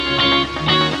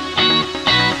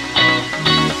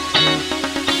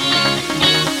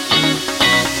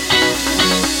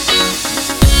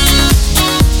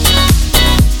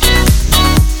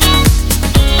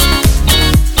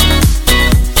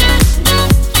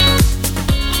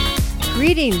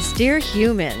Greetings, dear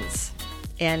humans,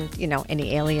 and,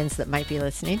 any aliens that might be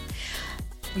listening.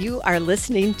 You are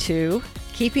listening to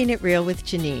Keeping It Real with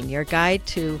Janine, your guide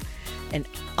to an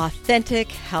authentic,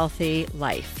 healthy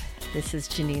life. This is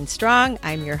Janine Strong.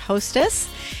 I'm your hostess.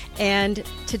 And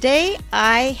today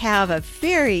I have a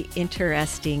very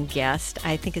interesting guest.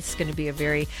 I think it's going to be a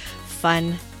very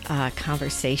fun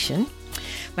conversation.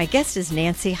 My guest is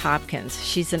Nancy Hopkins.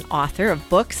 She's an author of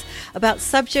books about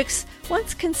subjects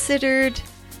once considered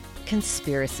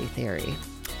conspiracy theory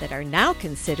that are now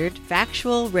considered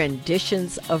factual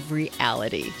renditions of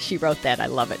reality. She wrote that. I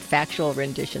love it. Factual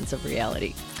renditions of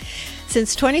reality.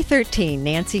 Since 2013,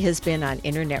 Nancy has been on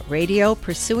internet radio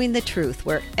pursuing the truth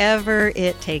wherever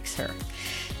it takes her.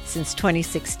 Since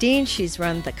 2016, she's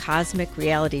run the Cosmic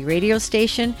Reality radio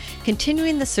station,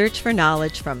 continuing the search for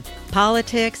knowledge from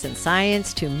politics and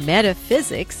science to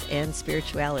metaphysics and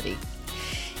spirituality.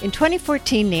 In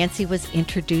 2014, Nancy was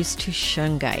introduced to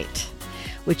Shungite,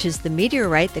 which is the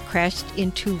meteorite that crashed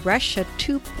into Russia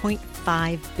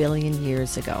 2.5 billion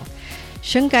years ago.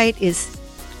 Shungite is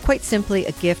quite simply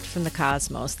a gift from the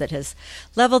cosmos that has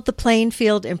leveled the playing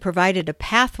field and provided a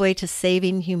pathway to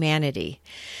saving humanity.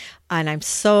 And I'm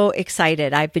so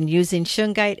excited. I've been using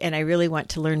Shungite, and I really want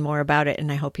to learn more about it,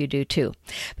 and I hope you do too.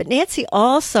 But Nancy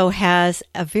also has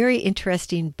a very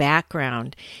interesting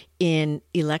background in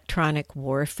electronic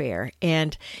warfare.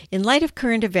 And in light of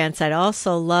current events, I'd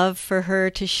also love for her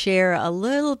to share a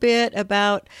little bit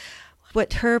about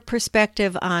what her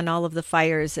perspective on all of the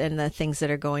fires and the things that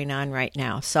are going on right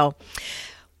now. So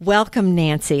welcome,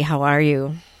 Nancy. How are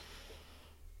you?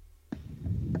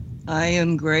 I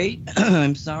am great.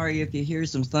 I'm sorry if you hear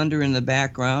some thunder in the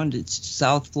background. It's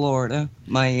South Florida,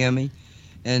 Miami,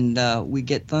 and we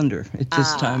get thunder at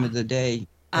this time of the day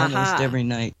almost every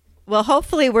night. Well,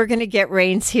 hopefully we're going to get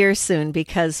rains here soon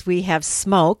because we have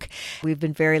smoke. We've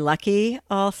been very lucky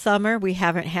all summer. We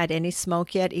haven't had any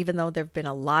smoke yet, even though there have been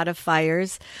a lot of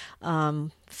fires.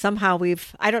 Somehow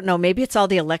I don't know, maybe it's all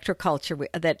the electroculture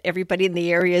that everybody in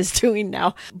the area is doing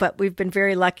now, but we've been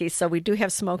very lucky. So we do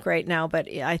have smoke right now, but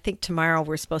I think tomorrow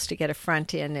we're supposed to get a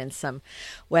front in and some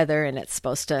weather, and it's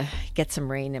supposed to get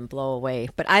some rain and blow away.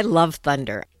 But I love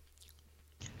thunder.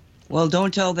 Well,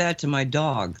 don't tell that to my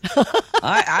dog.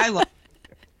 I love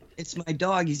it. It's my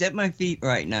dog. He's at my feet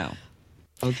right now.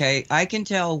 Okay? I can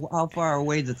tell how far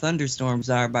away the thunderstorms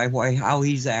are by how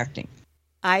he's acting.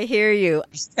 I hear you.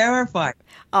 He's terrified.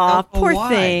 Oh, poor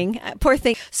thing. Poor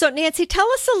thing. So, Nancy,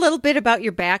 tell us a little bit about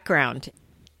your background.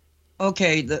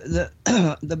 Okay,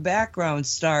 the background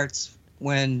starts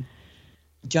when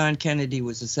John Kennedy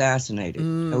was assassinated.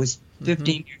 I was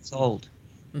 15 years old.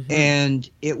 Mm-hmm. And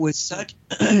it was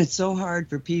it's so hard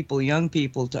for young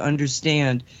people, to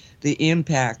understand the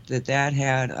impact that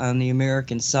had on the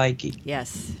American psyche.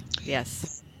 Yes,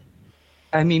 yes.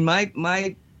 I mean, my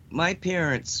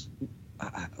parents,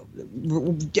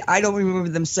 I don't remember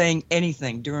them saying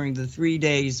anything during the 3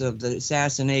 days of the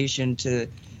assassination to,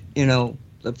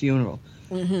 the funeral.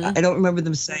 Mm-hmm. I don't remember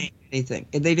them saying anything.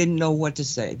 They didn't know what to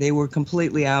say. They were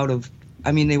completely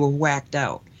they were whacked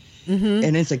out. Mm-hmm.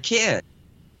 And as a kid,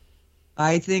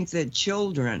 I think that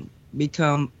children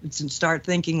start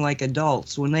thinking like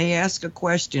adults when they ask a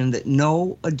question that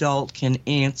no adult can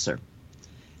answer.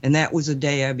 And that was the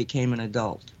day I became an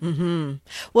adult. Mm-hmm.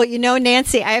 Well,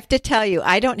 Nancy, I have to tell you,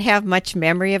 I don't have much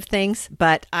memory of things,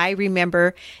 but I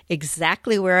remember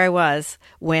exactly where I was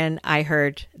when I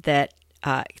heard that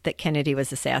Kennedy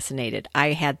was assassinated.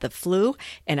 I had the flu,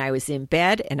 and I was in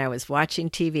bed, and I was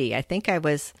watching TV. I think I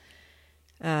was,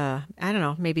 I don't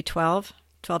know, maybe 12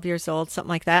 years old, something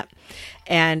like that.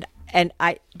 And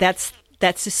that's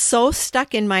just so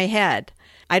stuck in my head.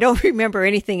 I don't remember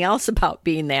anything else about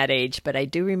being that age, but I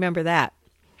do remember that.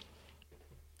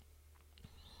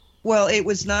 Well, it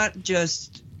was not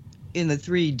just in the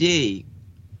 3D,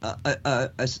 an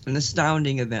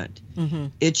astounding event. Mm-hmm.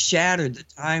 It shattered the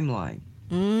timeline.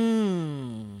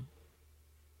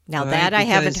 Now that I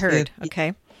haven't heard.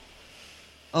 Okay.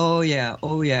 Oh, yeah.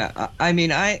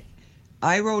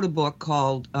 I wrote a book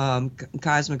called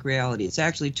Cosmic Reality. It's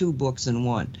actually 2 books in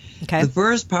one. Okay. The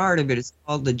first part of it is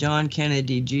called The John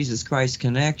Kennedy Jesus Christ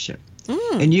Connection.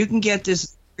 And you can get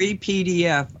this free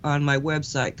PDF on my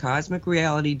website,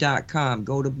 cosmicreality.com.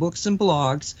 Go to books and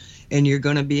blogs, and you're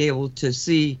going to be able to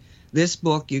see this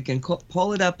book. You can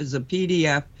pull it up as a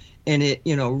PDF and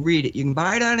read it. You can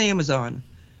buy it on Amazon,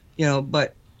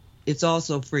 but it's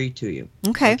also free to you.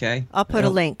 Okay. I'll put a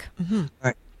link. Mm-hmm. All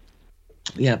right.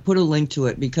 Yeah, put a link to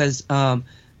it because the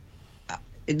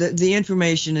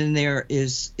information in there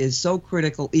is so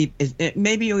critical. It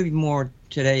maybe even more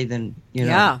today than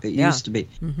it used to be.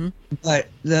 Mm-hmm. But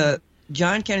the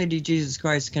John Kennedy, Jesus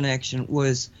Christ Connection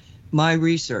was my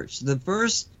research. The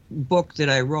first book that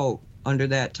I wrote under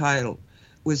that title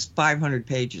was 500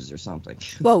 pages or something.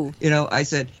 Whoa. I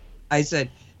said,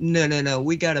 no,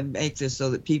 we got to make this so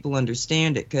that people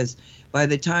understand it, because by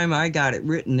the time I got it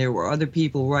written, there were other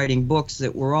people writing books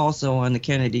that were also on the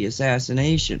Kennedy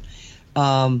assassination.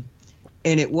 And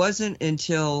it wasn't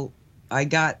until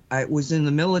I was in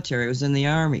the military, I was in the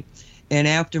Army. And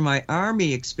after my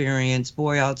Army experience,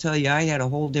 boy, I'll tell you, I had a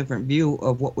whole different view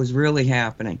of what was really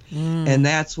happening. And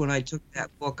that's when I took that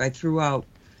book. I threw out,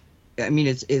 I mean,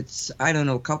 it's I don't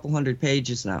know, a couple hundred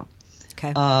pages now.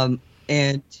 Okay.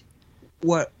 And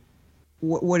what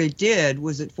it did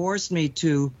was it forced me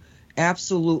to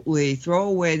absolutely throw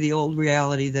away the old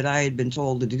reality that I had been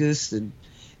told existed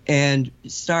and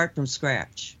start from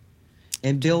scratch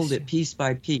and build it piece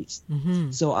by piece.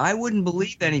 Mm-hmm. So I wouldn't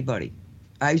believe anybody.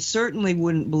 I certainly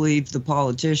wouldn't believe the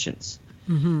politicians.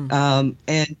 Mm-hmm.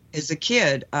 And as a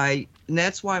kid, and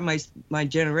that's why my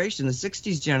generation, the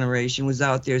 60s generation, was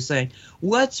out there saying,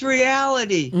 what's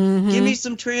reality? Mm-hmm. Give me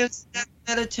some transcendental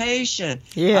meditation.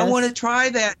 Yes. I want to try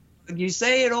that. You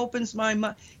say it opens my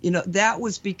mind. That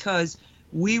was because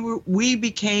we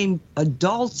became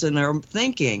adults in our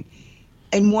thinking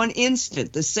in one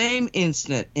instant, the same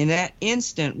instant. And that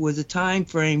instant was a time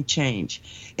frame change.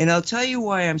 And I'll tell you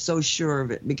why I'm so sure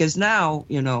of it. Because now,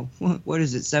 what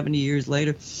is it, 70 years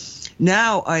later?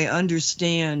 Now I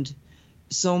understand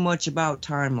so much about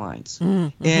timelines.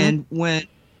 Mm-hmm.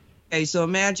 And so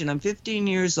imagine I'm 15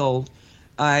 years old.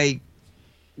 I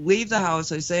leave the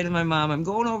house. I say to my mom, I'm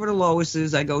going over to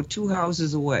Lois's. I go 2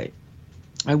 houses away.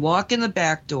 I walk in the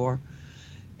back door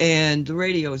and the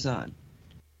radio's on.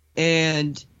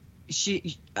 And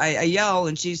I yell,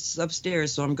 and she's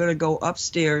upstairs, so I'm going to go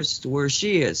upstairs to where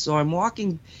she is. So I'm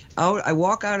walking out. I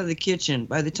walk out of the kitchen.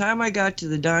 By the time I got to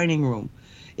the dining room,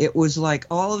 it was like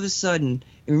all of a sudden,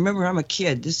 and remember, I'm a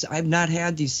kid. I've not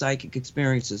had these psychic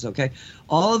experiences, okay?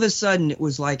 All of a sudden, it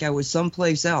was like I was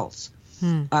someplace else.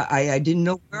 I didn't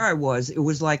know where I was. It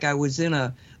was like I was in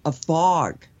a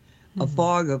fog. A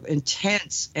fog of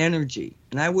intense energy.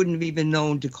 And I wouldn't have even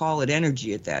known to call it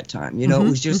energy at that time. It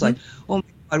was just like, oh my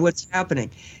God, what's happening?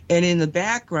 And in the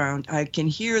background, I can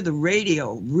hear the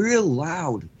radio real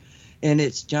loud. And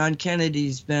it's John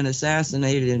Kennedy's been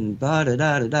assassinated and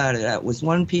da-da-da-da-da. It was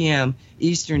 1 p.m.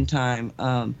 Eastern time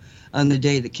on the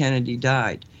day that Kennedy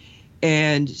died.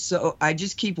 And so I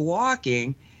just keep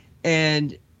walking,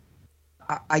 and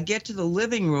I get to the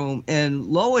living room, and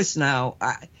Lois now,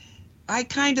 I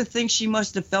kind of think she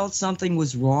must have felt something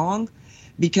was wrong,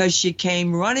 because she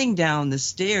came running down the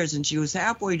stairs, and she was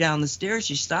halfway down the stairs.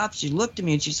 She stopped, she looked at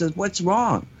me, and she said, what's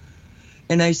wrong?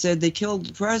 And I said, they killed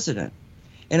the president.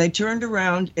 And I turned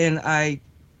around and I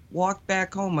walked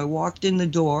back home. I walked in the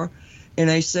door,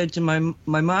 and I said to my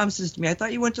mom says to me, I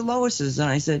thought you went to Lois's. And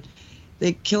I said,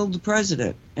 they killed the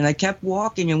president. And I kept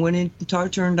walking and went in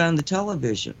and turned on the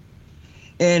television.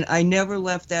 And I never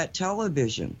left that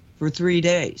television for 3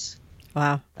 days.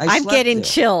 Wow. I'm getting there.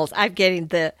 Chills. I'm getting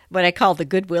what I call the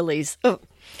good willies. Oh.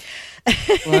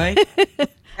 Right?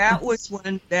 That was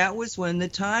when the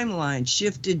timeline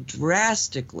shifted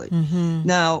drastically. Mm-hmm.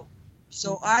 Now,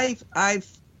 so I've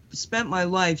spent my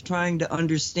life trying to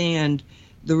understand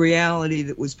the reality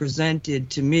that was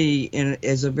presented to me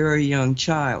as a very young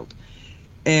child.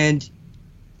 And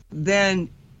then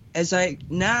in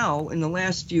the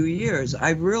last few years,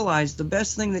 I've realized the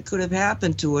best thing that could have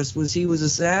happened to us was he was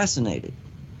assassinated.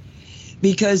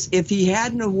 Because if he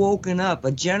hadn't have woken up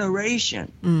a generation,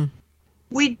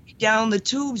 we'd be down the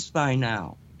tubes by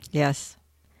now. Yes.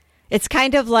 It's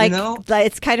kind of like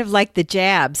the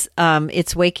jabs.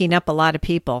 It's waking up a lot of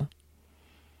people.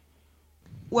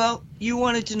 Well, you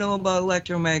wanted to know about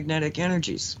electromagnetic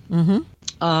energies.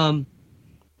 Mm-hmm.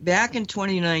 Back in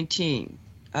 2019,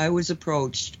 I was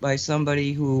approached by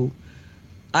somebody who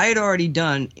I had already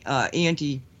done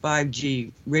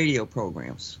anti-5G radio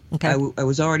programs. Okay. I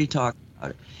was already talking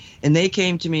about it. And they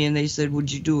came to me and they said,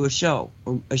 would you do a show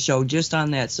just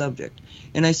on that subject?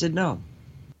 And I said, no.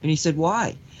 And he said,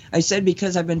 why? I said,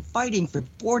 because I've been fighting for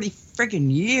 40 friggin'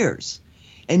 years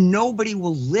and nobody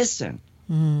will listen.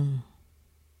 Mm.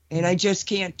 And I just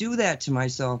can't do that to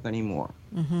myself anymore.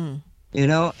 Mm-hmm.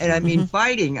 And I mean,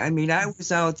 fighting. I mean, I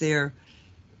was out there.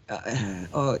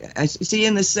 I see,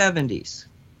 in the 70s,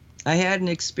 I had an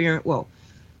experience. Well,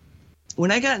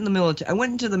 when I got in the military, I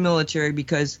went into the military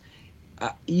because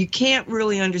you can't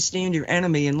really understand your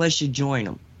enemy unless you join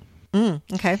them.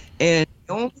 Okay. And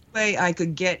the only way I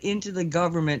could get into the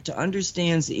government to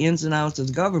understand the ins and outs of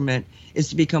the government is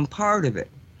to become part of it.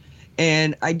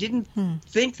 And I didn't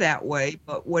think that way,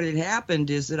 but what had happened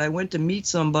is that I went to meet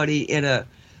somebody in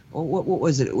what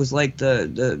was it? It was like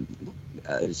the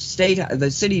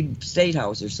city state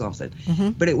house or something,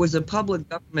 but it was a public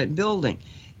government building.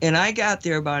 And I got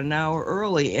there about an hour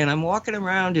early, and I'm walking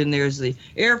around, and there's the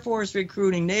Air Force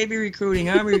recruiting, Navy recruiting,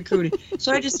 Army recruiting.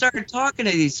 So I just started talking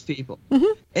to these people,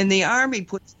 and the Army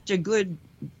put such a good,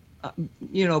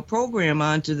 program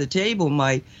onto the table.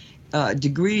 My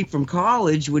degree from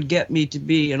college would get me to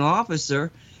be an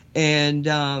officer, and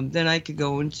then I could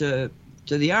go into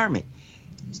the Army.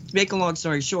 To make a long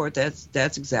story short,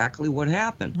 that's exactly what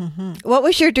happened. What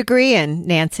was your degree in,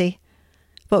 Nancy?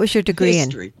 What was your degree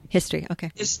in? History. Okay.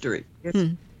 History.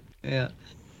 Yeah.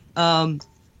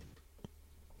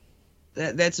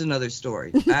 That's another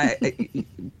story. I've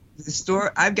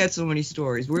got so many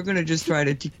stories. We're going to just try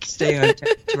to stay on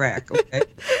track. Okay.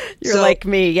 You're like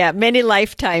me. Yeah. Many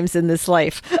lifetimes in this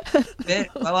life.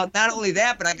 Well, not only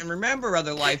that, but I can remember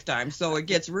other lifetimes. So it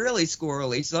gets really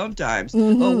squirrely sometimes.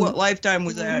 Oh, what lifetime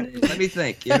was that? Let me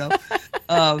think,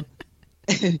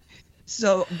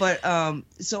 So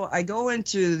I go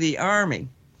into the Army,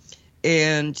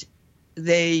 and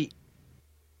they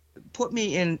put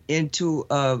me into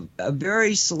a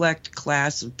very select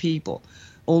class of people.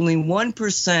 Only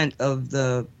 1% of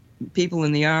the people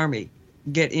in the Army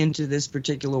get into this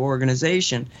particular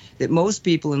organization that most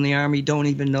people in the Army don't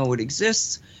even know it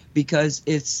exists, because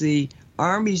it's the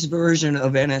Army's version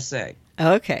of NSA.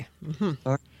 Okay. The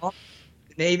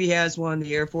Navy has one,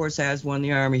 the Air Force has one,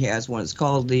 the Army has one. It's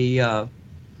called the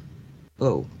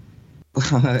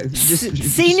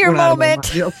senior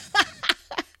moment.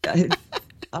 I'm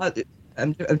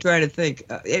trying to think.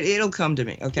 It'll come to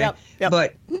me, okay? Yep.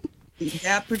 But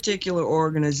that particular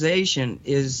organization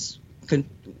is, and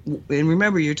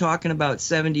remember, you're talking about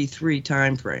 73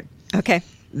 time frame. Okay.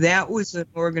 That was an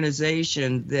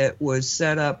organization that was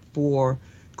set up for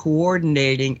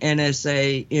coordinating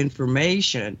NSA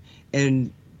information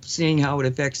and seeing how it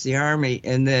affects the Army,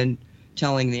 and then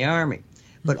telling the Army.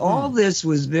 But all this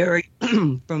was very,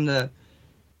 from the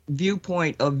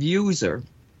viewpoint of user,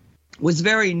 was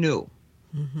very new.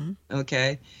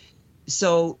 Okay.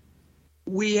 So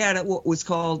we had what was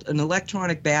called an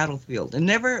electronic battlefield, and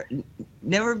never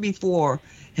before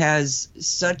has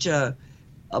such a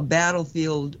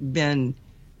battlefield been,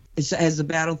 has the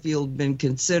battlefield been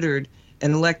considered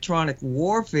an electronic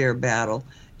warfare battle,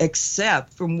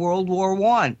 except from World War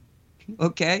I.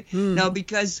 Okay. Now,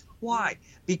 why?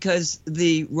 Because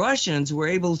the Russians were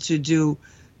able to do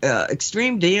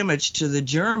extreme damage to the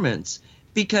Germans,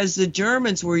 because the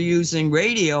Germans were using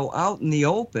radio out in the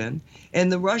open,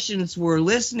 and the Russians were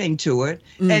listening to it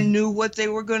and knew what they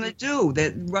were going to do.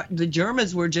 That the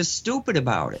Germans were just stupid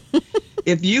about it.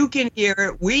 If you can hear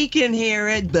it, we can hear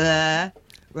it. Right?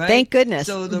 Thank goodness.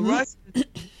 So the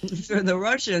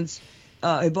Russians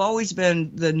have always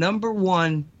been the number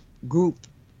one group,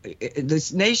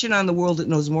 this nation on the world that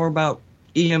knows more about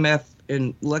EMF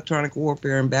and electronic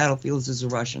warfare and battlefields is the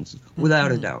Russians,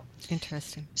 without a doubt.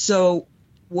 Interesting. So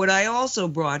what I also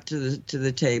brought to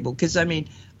the table, because I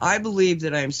believe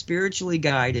that I am spiritually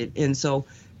guided, and so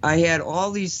I had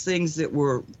all these things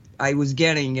that I was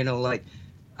getting, like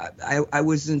I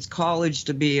was in college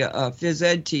to be a phys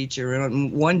ed teacher,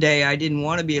 and one day I didn't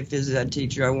want to be a phys ed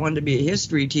teacher. I wanted to be a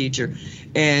history teacher,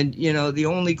 and the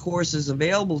only courses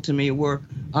available to me were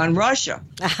on Russia.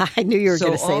 I knew you were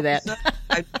going to say that.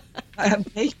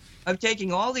 I'm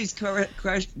taking all these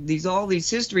all these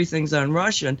history things on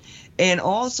Russian, and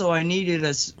also I needed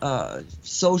a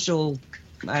social,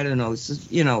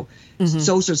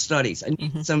 social studies. I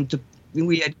needed some to.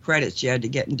 We had credits you had to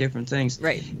get in different things.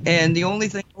 Right. And the only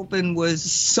thing open was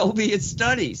Soviet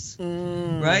studies.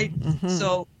 Right.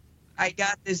 So I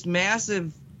got this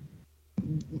massive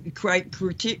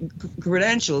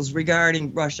credentials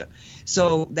regarding Russia.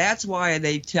 So that's why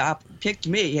they picked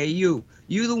me. Hey, you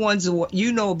the ones that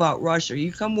you know about Russia.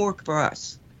 You come work for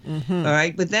us. All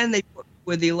right. But then they put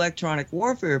with the electronic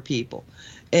warfare people.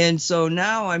 And so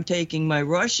now I'm taking my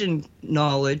Russian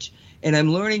knowledge and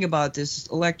I'm learning about this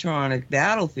electronic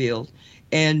battlefield,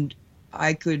 and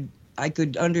I could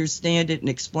understand it and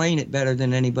explain it better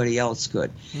than anybody else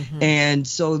could. And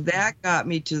so that got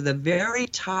me to the very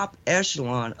top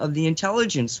echelon of the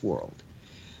intelligence world.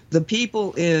 The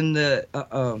people in the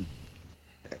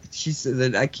she said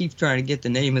that I keep trying to get the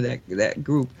name of that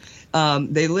group.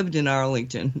 They lived in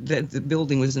Arlington. The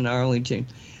building was in Arlington.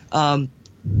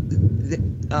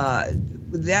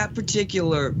 That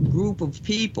particular group of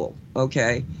people,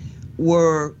 okay,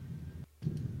 were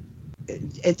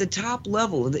at the top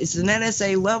level. It's an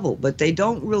NSA level, but they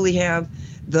don't really have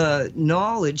the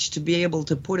knowledge to be able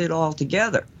to put it all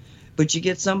together. But you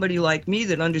get somebody like me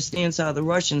that understands how the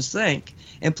Russians think.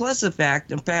 And plus the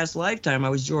fact, in past lifetime, I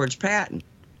was George Patton.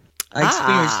 I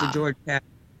experienced the George Patton.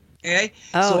 Okay?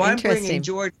 Oh, so I'm interesting. bringing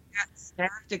George Patton's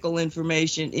tactical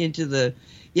information into the,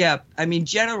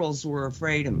 generals were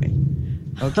afraid of me.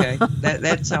 Okay?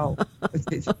 That's how.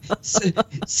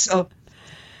 so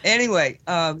anyway,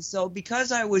 so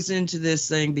because I was into this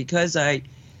thing, because it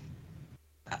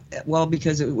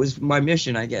was my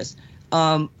mission, I guess,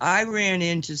 I ran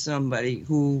into somebody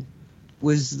who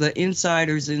was the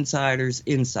insider's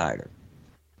insider.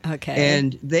 Okay.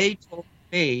 And they told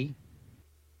me,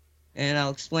 and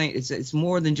I'll explain, it's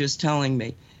more than just telling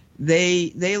me.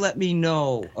 They let me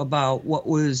know about what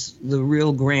was the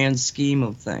real grand scheme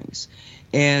of things.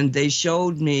 And they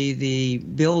showed me the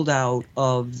build out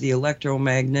of the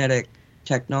electromagnetic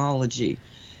technology,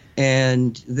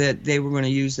 and that they were going to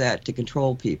use that to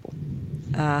control people.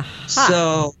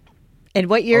 So, and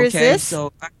what year is this?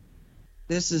 So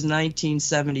this is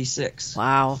 1976.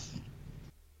 Wow.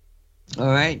 All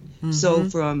right. Mm-hmm. So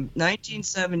from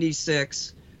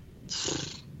 1976,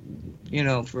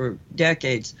 for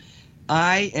decades,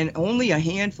 I and only a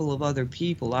handful of other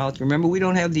people out there, remember, we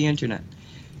don't have the internet,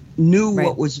 knew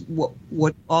right.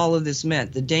 what all of this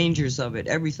meant, the dangers of it,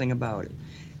 everything about it.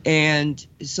 And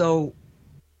so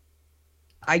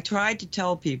I tried to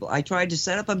tell people, I tried to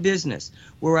set up a business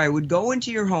where I would go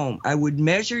into your home, I would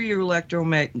measure your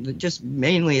electromagnetic, just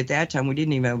mainly at that time, we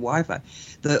didn't even have Wi-Fi,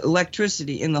 the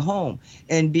electricity in the home,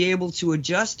 and be able to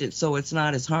adjust it so it's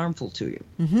not as harmful to you.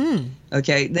 Mm-hmm.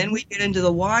 Okay, then we get into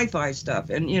the Wi-Fi stuff,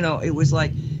 and it was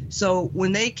like, so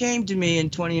when they came to me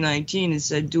in 2019 and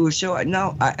said, do a show,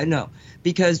 no,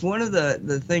 because one of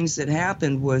the things that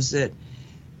happened was that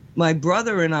my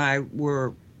brother and I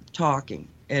were talking.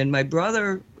 And my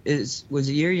brother was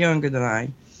a year younger than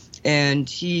I, and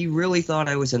he really thought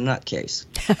I was a nutcase.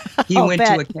 He went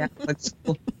to a Catholic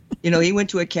school. He went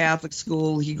to a Catholic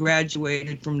school. He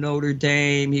graduated from Notre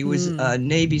Dame. He was a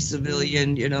Navy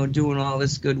civilian, doing all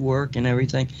this good work and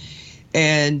everything.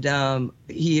 And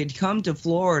he had come to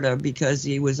Florida because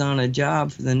he was on a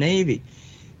job for the Navy.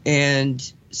 And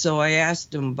so I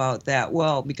asked him about that.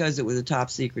 Well, because it was a top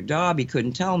secret job, he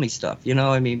couldn't tell me stuff,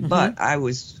 Mm-hmm. But I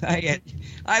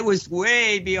was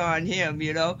way beyond him,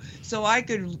 So I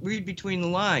could read between the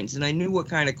lines, and I knew what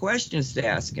kind of questions to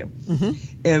ask him. Mm-hmm.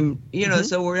 And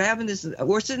so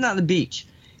we're sitting on the beach,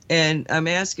 and I'm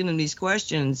asking him these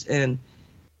questions, and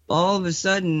all of a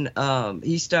sudden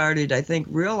he started, I think,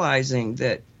 realizing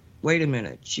that, wait a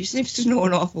minute, she seems to know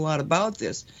an awful lot about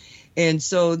this. And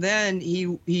so then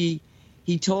he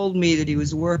told me that he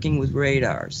was working with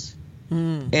radars.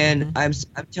 Mm-hmm. And I'm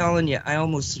telling you, I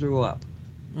almost threw up.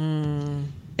 Mm.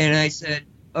 And I said,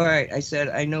 all right,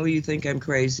 I know you think I'm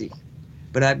crazy,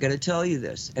 but I've got to tell you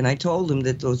this. And I told him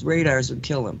that those radars would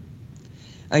kill him.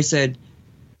 I said,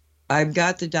 I've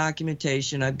got the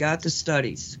documentation, I've got the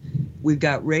studies. We've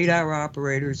got radar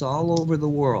operators all over the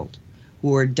world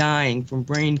who are dying from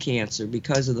brain cancer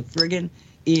because of the friggin'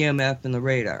 EMF and the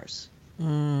radars.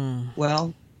 Mm.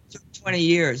 Well, it took 20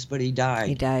 years, but he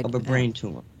died of a brain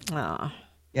tumor. Oh.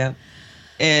 Yeah.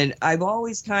 And I've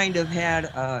always kind of had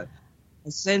a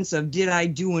sense of, did I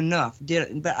do enough?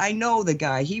 But I know the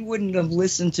guy. He wouldn't have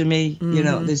listened to me.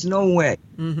 Mm-hmm. There's no way.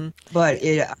 Mm-hmm. But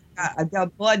I've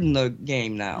got blood in the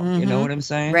game now. Mm-hmm. You know what I'm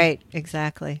saying? Right.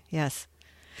 Exactly. Yes.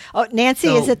 Oh, Nancy,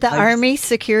 is it the Army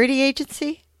Security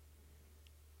Agency?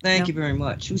 Thank you very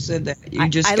much. Who said that? You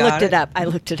just I got looked it up. I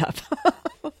looked it up.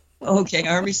 Okay,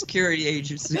 Army Security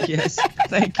Agency. Yes,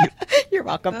 thank you. You're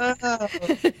welcome. Oh,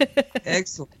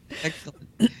 excellent.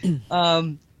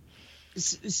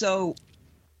 So,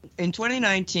 in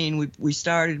 2019, we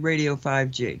started Radio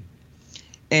 5G,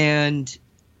 and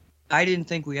I didn't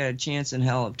think we had a chance in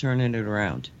hell of turning it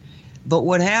around. But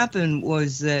what happened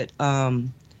was that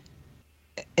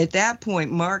at that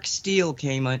point, Mark Steele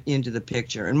came into the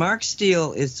picture, and Mark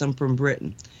Steele is from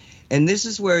Britain. And this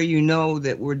is where you know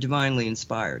that we're divinely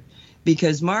inspired.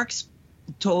 Because Mark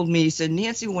told me, he said,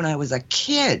 Nancy, when I was a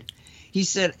kid, he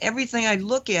said, everything I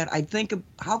look at, I think, of,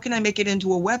 how can I make it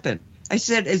into a weapon? I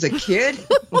said, as a kid?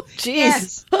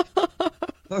 Jeez.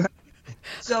 Yes.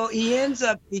 So he ends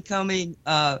up becoming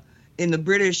in the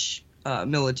British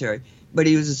military, but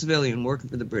he was a civilian working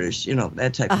for the British,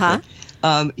 that type of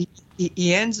thing.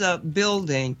 He ends up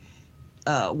building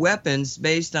weapons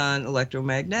based on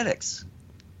electromagnetics.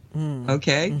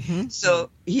 Okay, so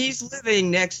he's living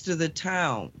next to the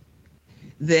town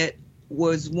that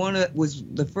was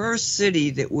the first city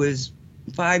that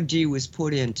 5G was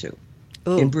put into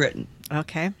in Britain.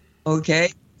 Okay.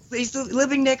 He's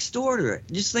living next door to it.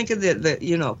 Just think of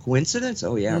the coincidence.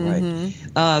 Oh yeah,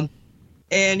 right.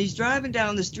 And he's driving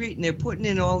down the street, and they're putting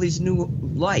in all these new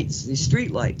lights, these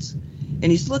street lights. And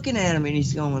he's looking at him, and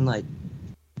he's going like,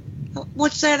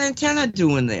 what's that antenna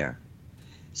doing there?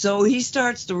 So he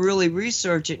starts to really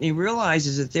research it, and he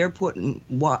realizes that they're putting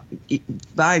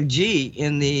 5G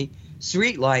in the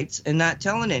street lights and not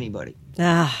telling anybody.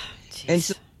 And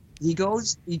so he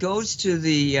goes to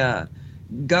the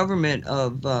government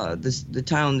of the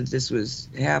town that this was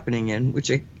happening in, which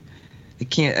I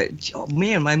can't. Oh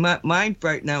man, my mind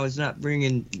right now is not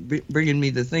bringing me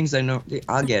the things I know.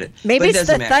 I'll get it. Maybe it's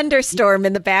the thunderstorm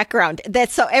in the background.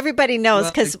 That's so everybody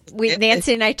knows, because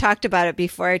Nancy and I talked about it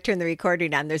before I turned the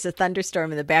recording on. There's a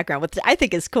thunderstorm in the background, which I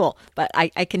think is cool, but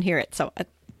I can hear it. So,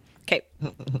 okay,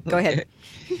 go ahead.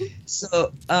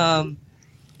 So,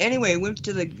 anyway, he went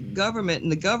to the government,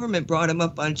 and the government brought him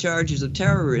up on charges of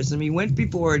terrorism. He went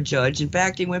before a judge. In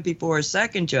fact, he went before a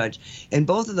second judge, and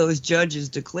both of those judges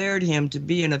declared him to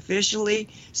be an officially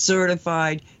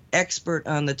certified expert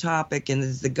on the topic, and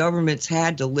the governments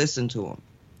had to listen to him.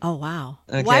 Oh, wow.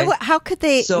 Okay? How could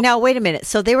they? Now, wait a minute.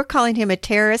 So they were calling him a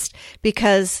terrorist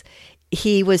because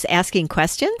he was asking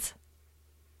questions?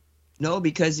 No,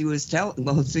 because he was telling.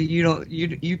 Well, so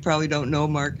you probably don't know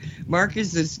Mark. Mark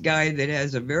is this guy that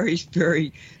has a very,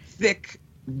 very thick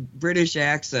British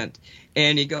accent,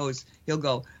 and he'll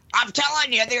go, "I'm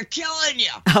telling you, they're killing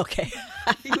you." Okay.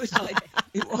 He was like,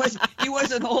 he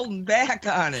wasn't holding back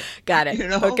on it. Got it. You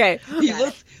know? Okay. He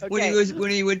looked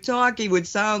when he would talk, he would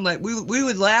sound like we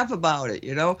would laugh about it,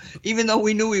 you know, even though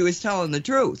we knew he was telling the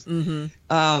truth.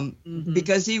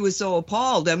 Because he was so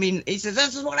appalled. I mean, he says,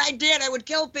 "This is what I did. I would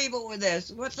kill people with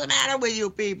this. What's the matter with you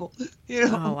people?" You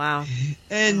know. Oh wow.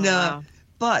 And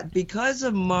but because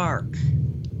of Mark,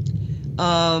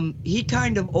 he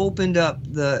kind of opened up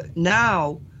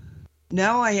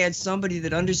Now I had somebody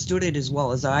that understood it as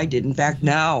well as I did. In fact,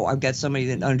 now I've got somebody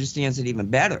that understands it even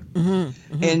better.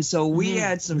 And so we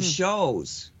had some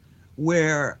shows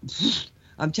where,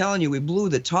 I'm telling you, we blew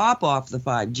the top off the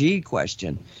 5G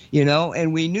question, you know,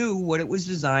 and we knew what it was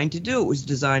designed to do. It was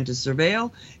designed to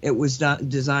surveil. It was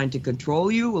designed to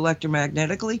control you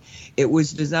electromagnetically. It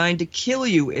was designed to kill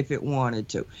you if it wanted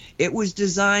to. It was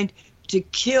designed to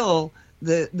kill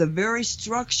the very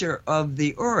structure of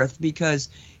the earth, because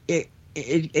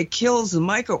it kills the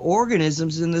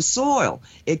microorganisms in the soil.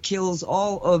 It kills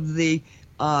all of the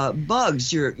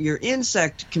bugs. Your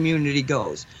insect community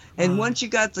goes. And once you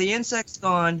got the insects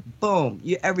gone, boom,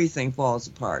 everything falls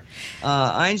apart.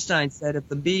 Einstein said, if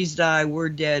the bees die, we're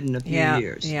dead in a few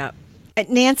years. Yeah.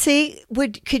 Nancy,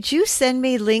 could you send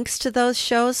me links to those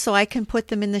shows so I can put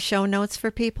them in the show notes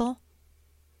for people?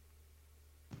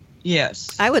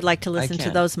 Yes. I would like to listen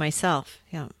to those myself.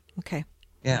 Yeah. Okay.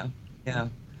 Yeah.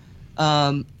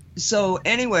 So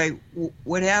anyway,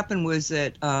 what happened was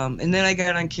that, and then I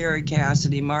got on Carrie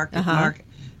Cassidy, then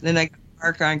I got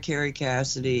Mark on Carrie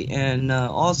Cassidy, and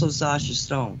also Sasha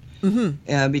Stone,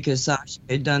 because Sasha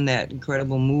had done that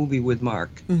incredible movie with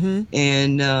Mark,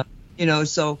 and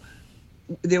so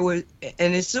there was,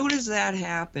 and as soon as that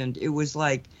happened, it was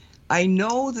like, I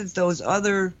know that those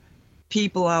other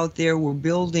people out there were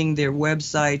building their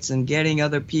websites and getting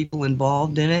other people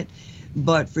involved in it.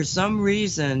 But for some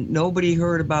reason, nobody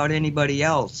heard about anybody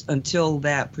else until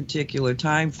that particular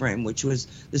time frame, which was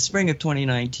the spring of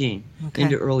 2019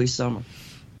 into early summer.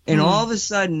 And all of a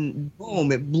sudden,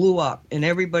 boom, it blew up, and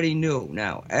everybody knew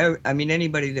now. I mean,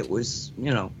 anybody that was,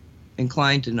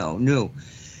 inclined to know, knew.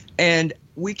 And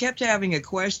we kept having a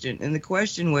question, and the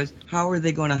question was, how are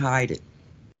they going to hide it?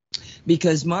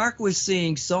 Because Mark was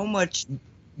seeing so much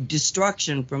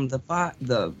destruction from the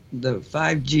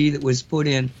 5G that was put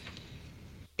in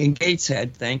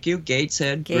Gateshead. Thank you,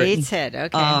 Gateshead. Gateshead,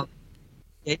 okay.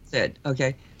 Gateshead,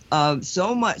 okay.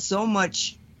 So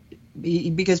much,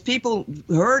 because people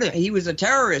heard it. He was a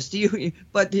terrorist,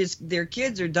 but their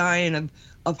kids are dying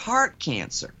of heart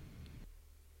cancer.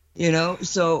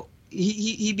 So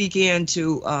he began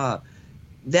to.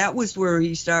 That was where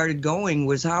he started going.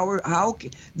 Was how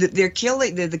they're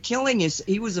killing. The killing is.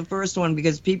 He was the first one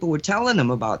because people were telling him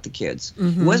about the kids.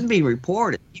 It wasn't being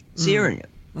reported. He was hearing it.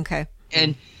 Okay.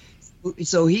 And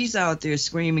so he's out there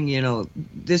screaming,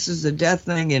 this is a death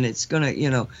thing, and it's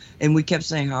gonna, and we kept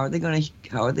saying, how are they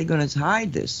gonna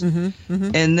hide this? And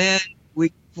then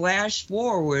we flash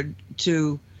forward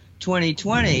to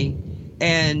 2020,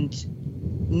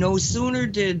 and no sooner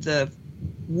did the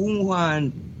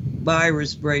Wuhan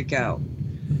virus break out,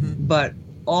 but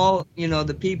all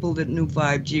the people that knew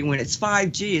 5G, when it's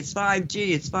 5G, it's 5G,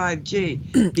 it's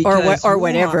 5G, or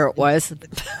whatever it was.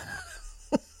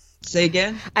 Say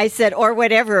again? I said, or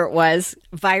whatever it was,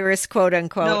 virus, quote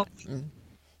unquote.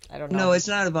 No. I don't know. No, it's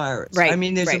not a virus. Right. I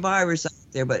mean, there's a virus out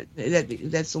there, but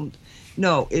that's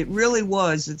no. It really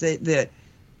was that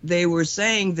they were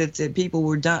saying that people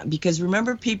were dying because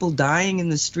remember people dying in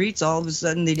the streets. All of a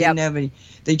sudden, they didn't have any.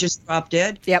 They just dropped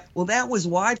dead. Yep. Well, that was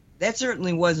why. That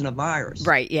certainly wasn't a virus.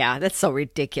 Right. Yeah. That's so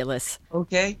ridiculous.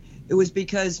 Okay. It was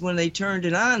because when they turned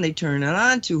it on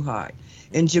too high.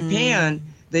 In Japan,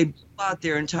 they blew out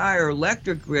their entire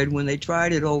electric grid when they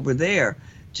tried it over there,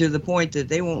 to the point that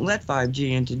they won't let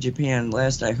 5G into Japan,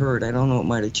 last I heard. I don't know, it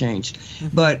might have changed.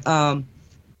 But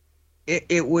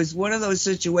it was one of those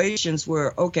situations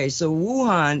where, okay, so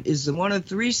Wuhan is one of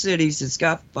 3 cities that's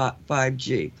got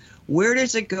 5G. Where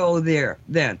does it go there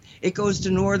then? It goes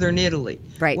to northern Italy.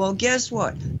 Right. Well, guess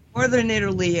what? Northern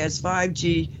Italy has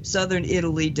 5G. Southern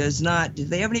Italy does not. Did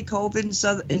they have any COVID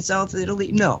in South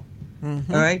Italy? No. All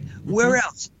right. Where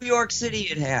else? New York City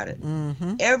had it.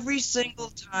 Every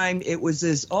single time it was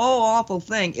this awful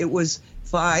thing. It was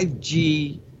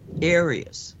 5G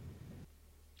areas.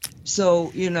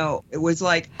 So, it was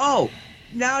like, oh,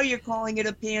 now you're calling it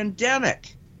a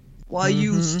pandemic while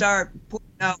you start putting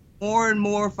out more and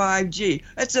more 5G.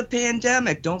 That's a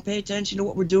pandemic. Don't pay attention to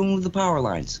what we're doing with the power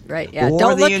lines. Right. Yeah.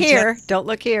 Don't look here. Don't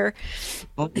look here.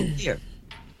 Don't look here.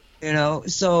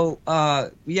 So,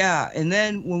 and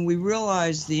then when we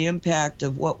realized the impact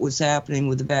of what was happening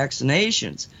with the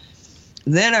vaccinations,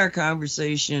 then our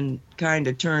conversation kind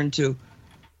of turned to,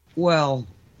 well,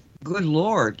 good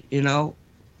Lord,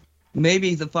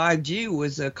 maybe the 5G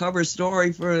was a cover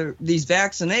story for these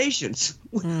vaccinations.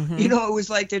 It was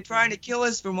like they're trying to kill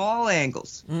us from all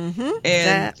angles.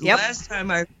 And the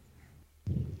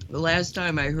last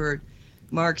time I heard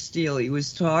Mark Steele, he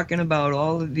was talking about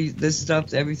all of this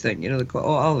stuff, everything,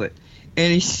 all of it.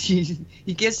 And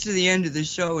he gets to the end of the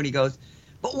show and he goes,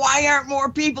 but why aren't more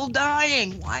people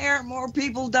dying? Why aren't more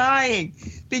people dying?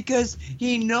 Because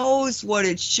he knows what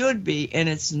it should be and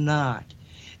it's not.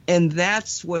 And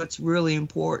that's what's really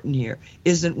important here.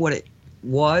 Isn't what it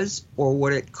was or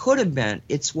what it could have been.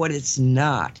 It's what it's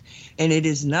not. And it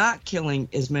is not killing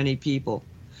as many people.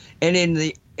 And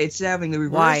it's having the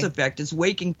reverse effect. It's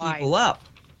waking people up.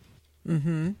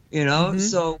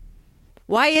 So.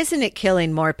 Why isn't it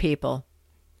killing more people?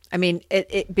 I mean,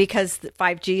 because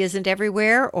 5G isn't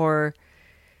everywhere, or?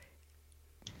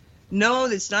 No,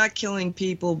 it's not killing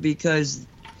people because,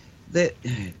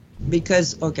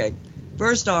 okay,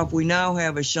 first off, we now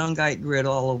have a Shungite grid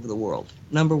all over the world,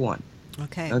 number one.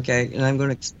 Okay. Okay, and I'm going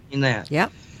to explain that.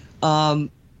 Yep.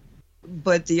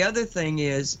 But the other thing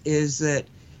is that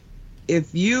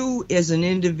if you as an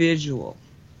individual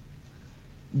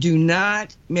do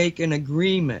not make an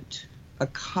agreement, a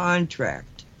contract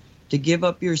to give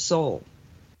up your soul,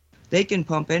 they can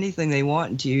pump anything they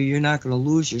want into you. You're not going to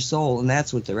lose your soul, and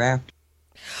that's what they're after.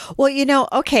 Well,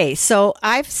 okay, so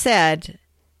I've said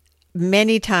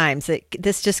many times that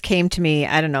this just came to me,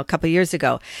 I don't know, a couple of years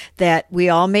ago, that we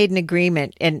all made an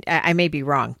agreement, and I may be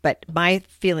wrong, but my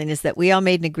feeling is that we all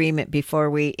made an agreement before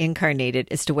we incarnated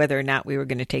as to whether or not we were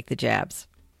going to take the jabs.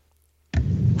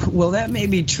 Well, that may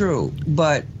be true,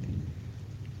 but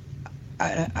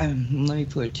let me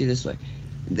put it to you this way.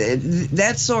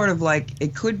 That's sort of like,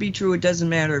 it could be true, it doesn't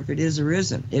matter if it is or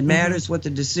isn't. It matters what the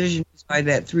decision is by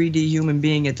that 3D human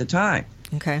being at the time.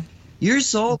 Okay. Your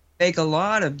soul can make a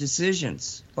lot of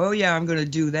decisions. Oh, yeah, I'm going to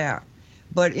do that.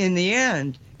 But in the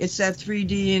end, it's that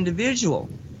 3D individual.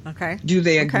 Okay. Do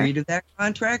they agree to that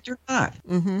contract or not?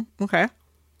 Okay.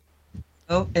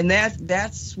 Oh, and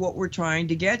that's what we're trying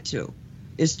to get to,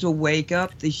 is to wake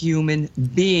up the human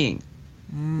being.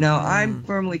 Now, I'm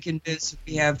firmly convinced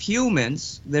we have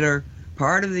humans that are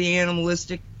part of the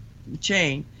animalistic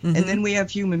chain, and then we have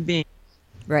human beings.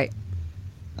 Right.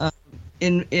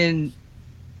 In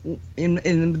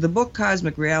the book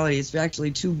Cosmic Reality, it's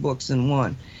actually 2 books in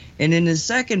one. And in the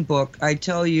second book, I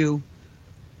tell you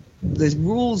the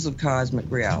rules of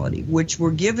cosmic reality, which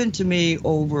were given to me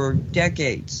over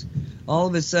decades. All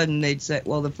of a sudden, they'd say,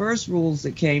 well, the first rules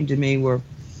that came to me were,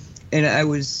 and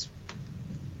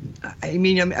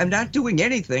I'm not doing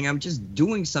anything. I'm just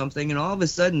doing something. And all of a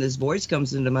sudden, this voice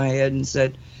comes into my head and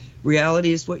said,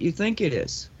 reality is what you think it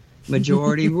is.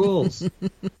 Majority rules.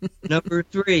 Number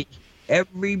 3,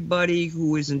 everybody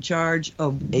who is in charge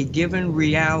of a given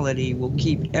reality will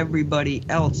keep everybody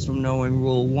else from knowing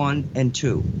rule 1 and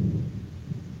 2.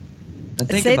 Now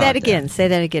Say that again. Say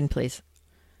that again, please.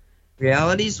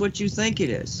 Reality is what you think it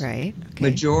is. Right. Okay.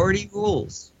 Majority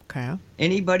rules. Okay.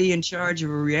 Anybody in charge of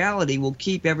a reality will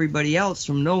keep everybody else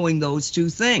from knowing those 2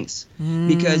 things.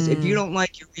 Because if you don't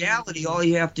like your reality, all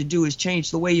you have to do is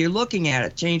change the way you're looking at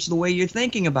it, change the way you're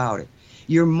thinking about it.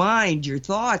 Your mind, your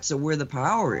thoughts are where the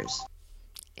power is.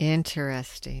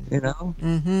 Interesting. You know?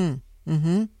 Mm-hmm.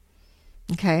 Mm-hmm.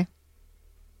 Okay.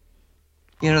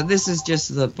 You know, this is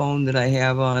just the phone that I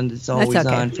have on. It's always That's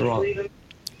okay. on for all.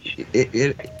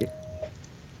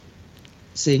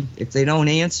 See, if they don't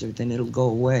answer, then it'll go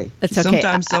away. That's okay.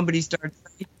 Sometimes somebody starts.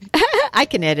 I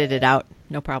can edit it out.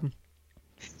 No problem.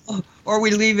 Or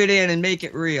we leave it in and make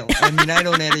it real. I mean, I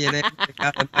don't edit anything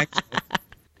out of my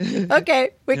show.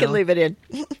 Okay, we can leave it in.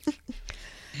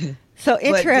 So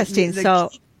interesting.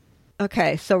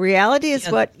 Okay, so reality is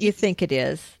what you think it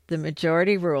is. The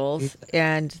majority rules,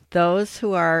 and those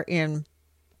who are in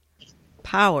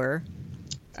power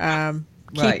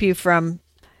keep you from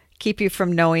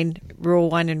knowing Rule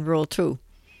 1 and Rule 2.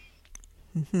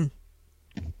 Mm-hmm.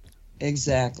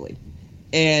 Exactly.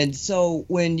 And so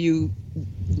when you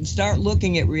start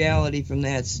looking at reality from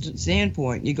that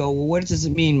standpoint, you go, well, what does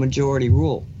it mean, majority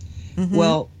rule? Mm-hmm.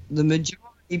 Well, the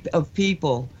majority of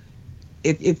people,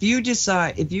 if you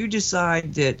decide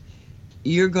that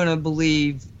you're going to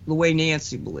believe the way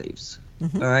Nancy believes,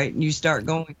 mm-hmm. all right, and you start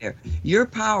going there, your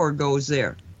power goes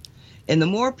there. And the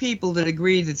more people that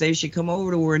agree that they should come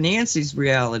over to where Nancy's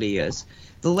reality is,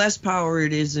 the less power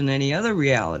it is in any other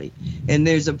reality. And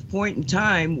there's a point in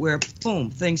time where, boom,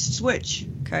 things switch.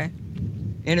 Okay.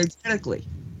 Energetically.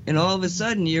 And all of a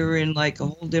sudden, you're in like a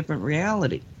whole different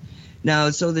reality.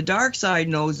 Now, so the dark side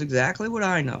knows exactly what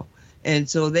I know. And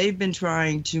so they've been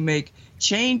trying to make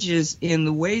changes in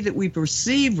the way that we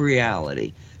perceive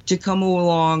reality to come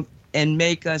along and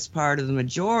make us part of the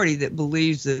majority that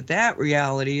believes that that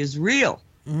reality is real.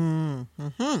 Mm-hmm.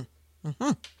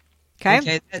 Mm-hmm.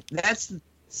 Okay. That's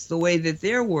the way that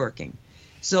they're working.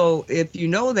 So if you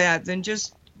know that, then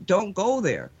just don't go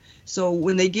there. So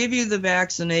when they give you the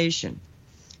vaccination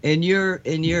and you're,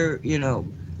 you know,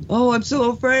 oh, I'm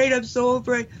so afraid.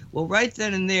 Well, right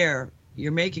then and there,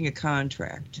 you're making a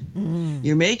contract. Mm.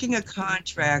 You're making a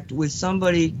contract with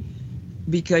somebody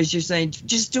because you're saying,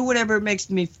 just do whatever makes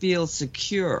me feel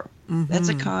secure. Mm-hmm. That's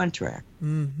a contract.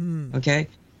 Mm-hmm. Okay?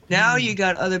 Now you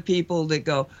got other people that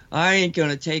go, I ain't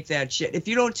gonna take that shit. If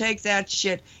you don't take that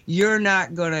shit, you're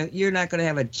not gonna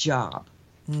have a job.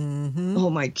 Mm-hmm. Oh,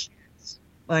 my kids,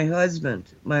 my husband,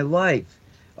 my life.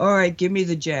 All right, give me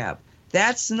the jab.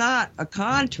 That's not a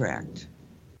contract.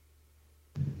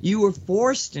 You were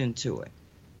forced into it.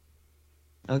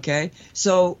 Okay?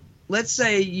 So let's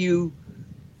say you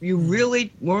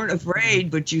really weren't afraid,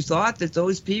 but you thought that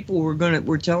those people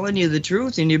were telling you the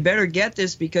truth, and you better get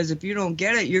this because if you don't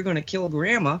get it, you're going to kill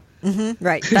grandma. Mm-hmm.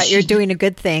 Right. That you're doing a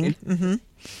good thing. Mm-hmm.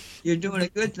 You're doing a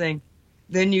good thing.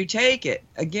 Then you take it.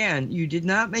 Again, you did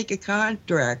not make a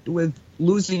contract with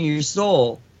losing your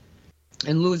soul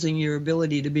and losing your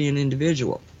ability to be an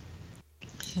individual.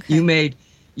 Okay.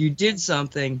 You did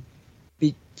something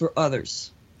for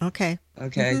others. Okay.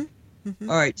 Okay. Mm-hmm. Mm-hmm.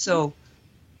 All right. So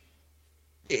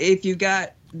if you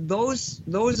got those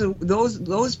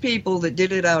people that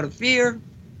did it out of fear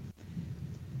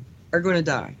are going to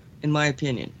die, in my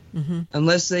opinion,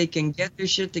 unless they can get their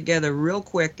shit together real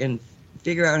quick and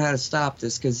figure out how to stop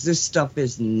this, because this stuff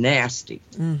is nasty.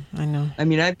 I know. I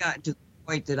mean, I've gotten to the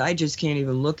point that I just can't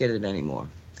even look at it anymore.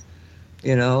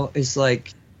 You know, it's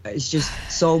like, it's just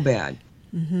so bad.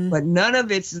 Mm-hmm. But none of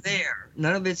it's there.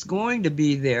 None of it's going to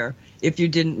be there if you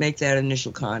didn't make that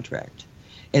initial contract.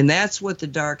 And that's what the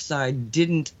dark side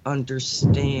didn't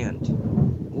understand.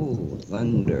 Ooh,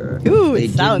 thunder. Ooh, they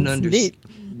it sounds didn't understand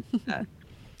neat. that,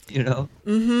 you know?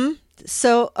 Mm-hmm.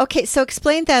 So, okay, so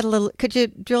explain that a little. Could you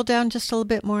drill down just a little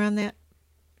bit more on that,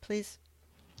 please?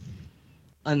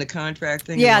 On the contract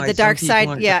thing? Yeah, the dark side,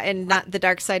 and not the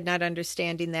dark side not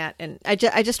understanding that. And I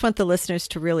just want the listeners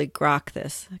to really grok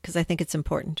this, because I think it's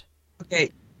important. Okay.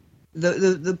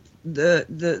 The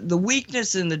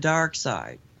weakness in the dark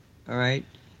side, all right,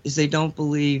 is they don't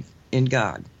believe in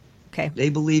God. Okay. They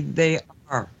believe they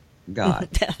are God.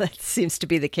 That seems to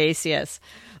be the case, yes.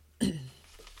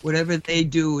 Whatever they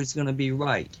do is going to be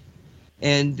right.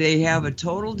 And they have a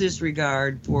total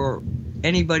disregard for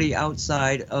anybody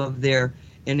outside of their,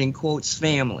 and in quotes,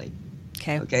 family.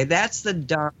 Okay, that's the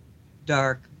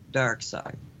dark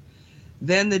side.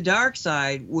 Then the dark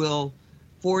side will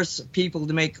force people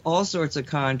to make all sorts of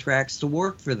contracts to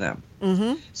work for them.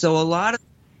 Mm-hmm. So a lot of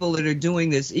people that are doing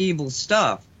this evil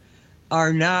stuff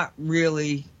are not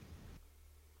really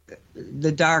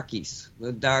the darkies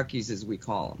as we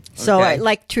call them. Okay? So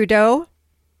like Trudeau?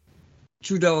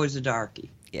 Trudeau is a darkie.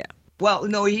 Yeah. Well,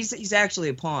 no, he's actually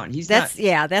a pawn.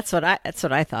 That's what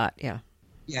I thought. Yeah.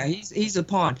 Yeah, he's a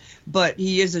pawn, but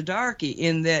he is a darkie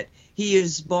in that he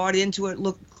is bought into it.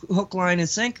 Look, hook, line, and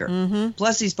sinker. Mm-hmm.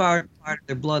 Plus, he's part of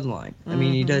their bloodline. I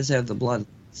mean, he does have the blood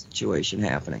situation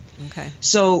happening. Okay.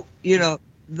 So you know,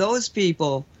 those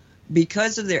people,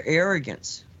 because of their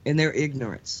arrogance and their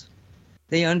ignorance,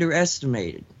 they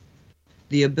underestimated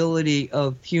the ability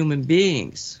of human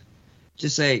beings to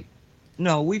say,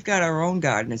 no, we've got our own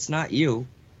God, and it's not you.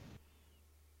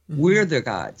 Mm-hmm. We're the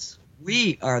gods.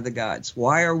 We are the gods.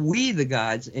 Why are we the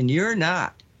gods and you're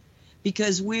not?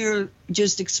 Because we're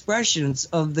just expressions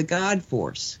of the God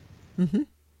force. Mm-hmm.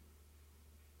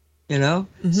 You know?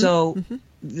 Mm-hmm. So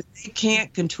they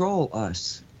can't control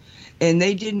us. And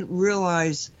they didn't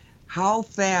realize how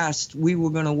fast we were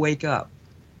going to wake up.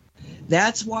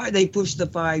 That's why they pushed the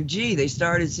 5G. They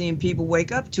started seeing people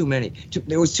wake up too many.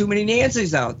 There was too many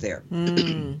Nancys out there.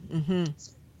 Mm-hmm.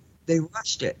 They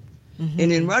rushed it. Mm-hmm.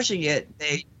 And in rushing it,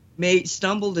 they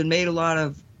stumbled and made a lot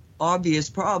of obvious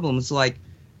problems, like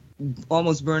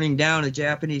almost burning down a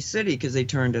Japanese city because they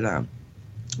turned it on.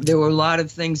 There were a lot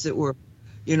of things that were,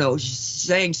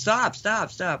 saying stop.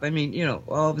 I mean,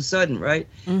 all of a sudden, right?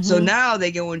 Mm-hmm. So now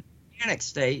they go into a panic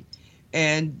state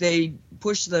and they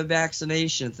push the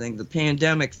vaccination thing, the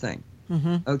pandemic thing.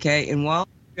 Mm-hmm. Okay. And while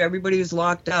everybody was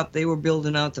locked up, they were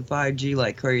building out the 5G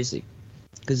like crazy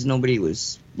because nobody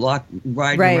was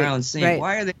riding around saying,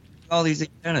 why are they all these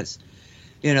antennas?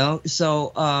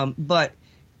 So, but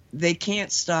they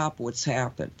can't stop what's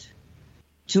happened.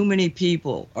 Too many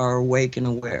people are awake and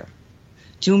aware.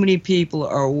 Too many people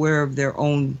are aware of their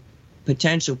own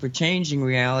potential for changing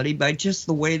reality by just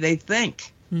the way they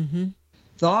think. Mm-hmm.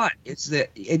 Thought is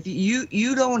that if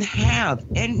you don't have,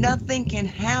 and nothing can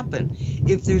happen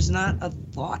if there's not a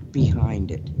thought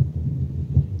behind it.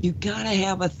 You gotta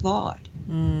have a thought.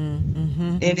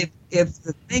 Mm-hmm. And if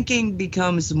the thinking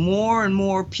becomes more and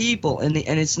more people, and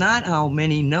it's not how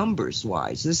many numbers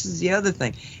wise. This is the other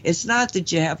thing. It's not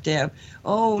that you have to have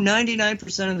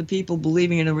 99% of the people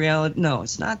believing in a reality. No,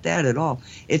 it's not that at all.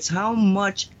 It's how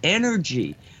much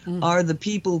energy are the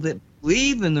people that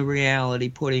believe in the reality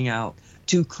putting out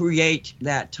to create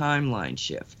that timeline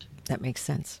shift. That makes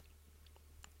sense.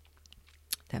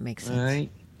 All right?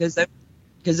 Because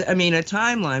I mean, a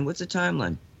timeline. What's a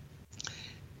timeline?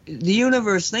 The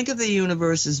universe, think of the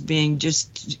universe as being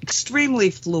just extremely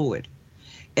fluid.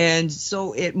 And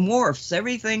so it morphs.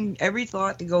 Every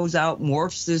thought that goes out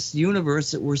morphs this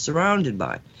universe that we're surrounded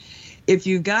by. If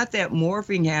you got that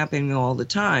morphing happening all the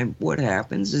time, what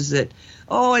happens is that,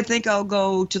 I think I'll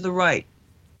go to the right.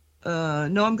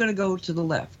 No, I'm going to go to the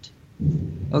left.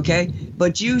 Okay?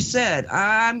 But you said,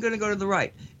 I'm going to go to the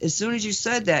right. As soon as you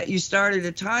said that, you started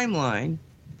a timeline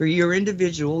for your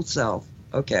individual self.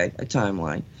 Okay, a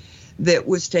timeline that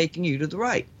was taking you to the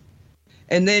right.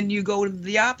 And then you go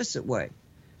the opposite way.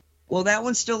 Well, that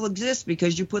one still exists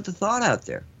because you put the thought out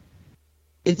there.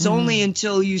 It's only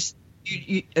until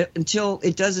until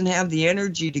it doesn't have the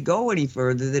energy to go any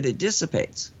further that it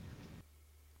dissipates.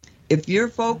 If you're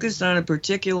focused on a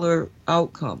particular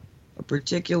outcome, a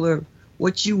particular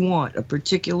what you want, a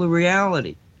particular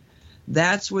reality,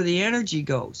 that's where the energy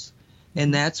goes.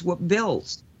 And that's what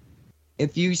builds.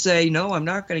 If you say, no, I'm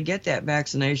not going to get that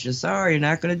vaccination, sorry, you're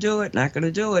not going to do it,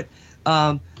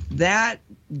 that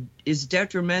is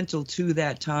detrimental to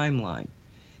that timeline.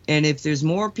 And if there's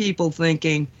more people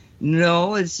thinking,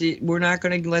 no, we're not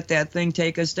going to let that thing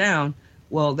take us down,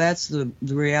 well, that's the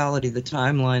reality, the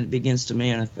timeline that begins to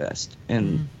manifest.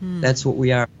 And that's what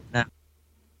we are now.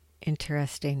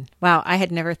 Interesting. Wow, I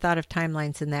had never thought of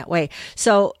timelines in that way.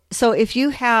 So if you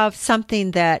have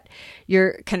something that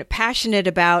you're kind of passionate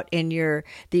about and your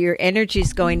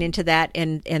energy's going into that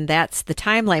and that's the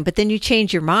timeline, but then you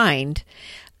change your mind,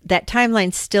 that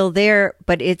timeline's still there,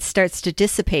 but it starts to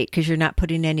dissipate because you're not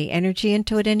putting any energy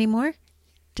into it anymore?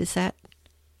 Does that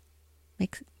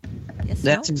make sense? Yes,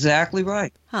 that's exactly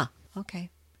right. Huh. Okay.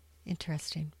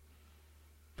 Interesting.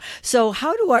 So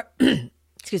how do our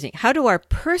how do our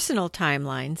personal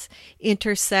timelines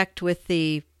intersect with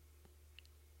the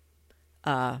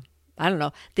say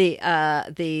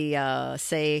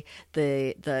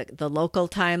the local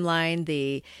timeline,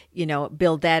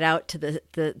 build that out to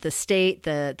the state,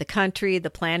 the country,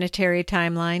 the planetary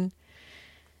timeline?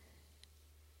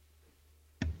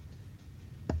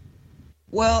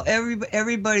 Well,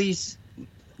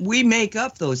 we make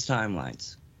up those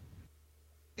timelines.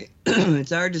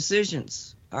 It's our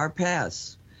decisions, our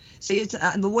paths. See, it's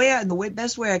the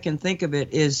best way I can think of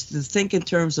it is to think in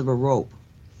terms of a rope.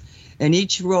 And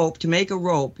each rope, to make a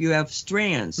rope, you have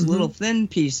strands, little thin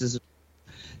pieces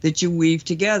that you weave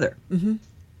together. Mm-hmm.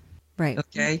 Right.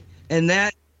 Okay. And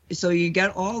so you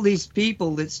got all these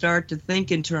people that start to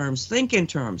think in terms.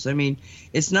 I mean,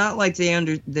 it's not like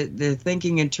they're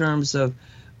thinking in terms of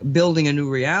building a new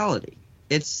reality.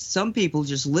 It's some people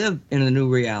just live in a new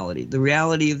reality, the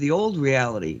reality of the old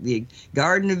reality, the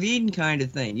Garden of Eden kind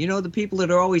of thing. You know, the people that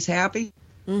are always happy,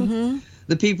 the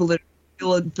people that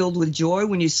are filled with joy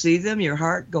when you see them, your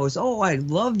heart goes, oh, I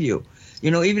love you.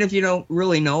 You know, even if you don't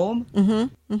really know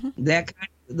them, that kind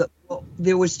of,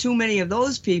 there was too many of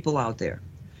those people out there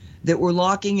that were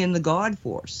locking in the God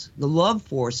force, the love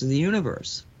force of the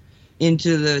universe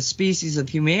into the species of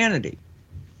humanity.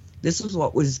 This was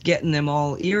what was getting them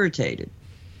all irritated.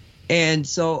 And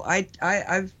so I've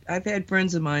had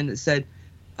friends of mine that said,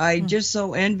 I just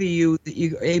so envy you that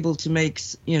you're able to make,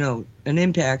 you know, an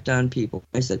impact on people.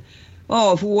 I said,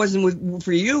 oh, if it wasn't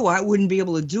for you, I wouldn't be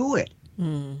able to do it.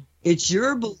 It's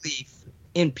your belief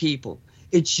in people.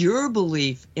 It's your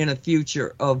belief in a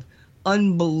future of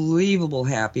unbelievable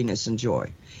happiness and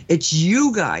joy. It's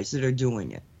you guys that are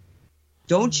doing it.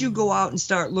 Don't you go out and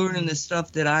start learning the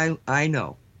stuff that I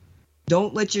know.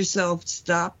 Don't let yourself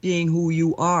stop being who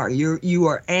you are. You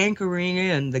are anchoring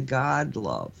in the God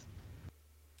love.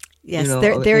 Yes, you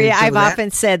know, I've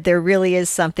often said there really is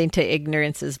something to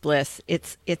ignorance is bliss.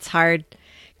 It's hard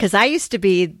because I used to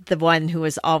be the one who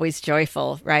was always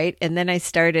joyful, right? And then I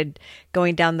started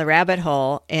going down the rabbit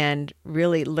hole and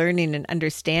really learning and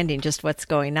understanding just what's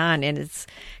going on. And it's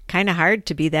kind of hard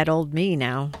to be that old me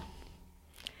now.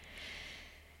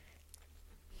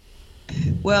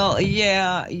 Well,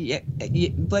 yeah,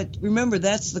 but remember,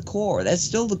 that's the core. That's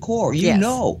still the core. You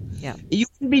know, you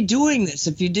wouldn't be doing this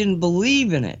if you didn't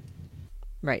believe in it.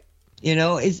 Right. You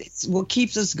know, it's what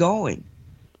keeps us going.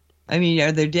 I mean,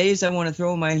 are there days I want to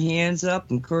throw my hands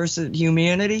up and curse at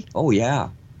humanity? Oh, yeah.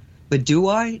 But do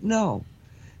I? No.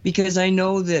 Because I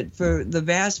know that for the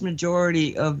vast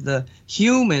majority of the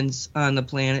humans on the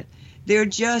planet, they're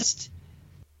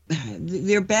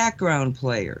background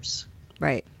players.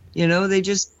 Right. You know, they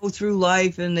just go through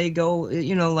life and they go,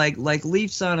 you know, like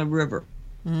leaves on a river.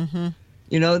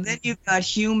 You know, then you've got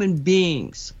human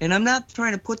beings. And I'm not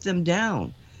trying to put them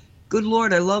down. Good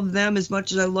Lord, I love them as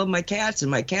much as I love my cats. And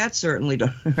my cats certainly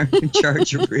aren't in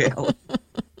charge of reality.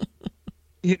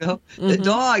 You know, the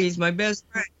dog, he's my best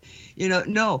friend. You know,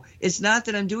 no, it's not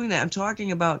that I'm doing that. I'm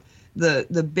talking about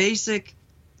the basic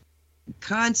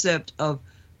concept of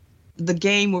the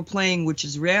game we're playing, which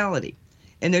is reality.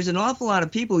 And there's an awful lot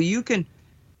of people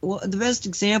the best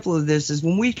example of this is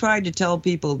when we tried to tell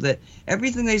people that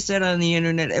everything they said on the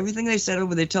internet, everything they said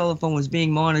over their telephone was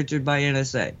being monitored by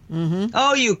NSA.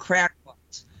 Oh, you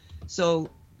crackpots. So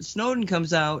Snowden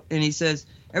comes out and he says,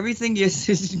 everything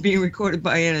is being recorded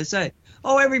by NSA.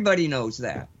 Oh, everybody knows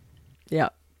that. Yeah.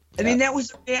 I mean, that was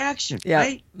the reaction,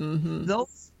 right?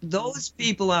 Those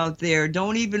people out there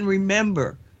don't even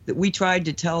remember that we tried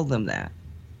to tell them that.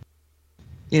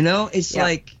 You know, it's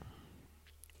like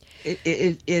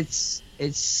it's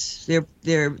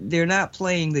they're not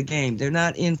playing the game. They're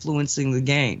not influencing the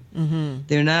game.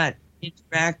 They're not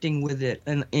interacting with it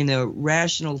in a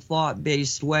rational,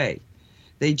 thought-based way.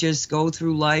 They just go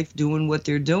through life doing what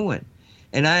they're doing.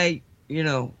 And I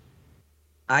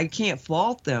can't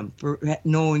fault them for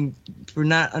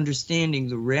not understanding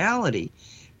the reality,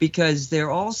 because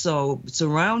they're also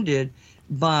surrounded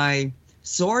by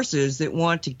sources that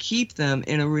want to keep them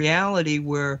in a reality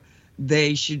where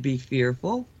they should be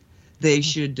fearful. They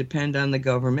should depend on the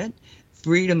government.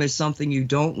 Freedom is something you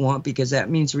don't want because that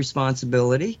means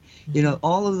responsibility. You know,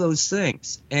 all of those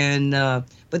things. And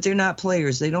but they're not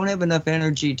players. They don't have enough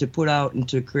energy to put out and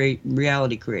to create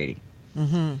reality creating.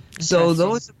 So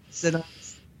those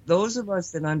of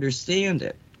us that understand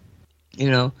it, you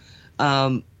know,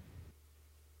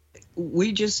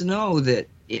 we just know that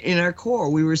in our core,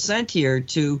 we were sent here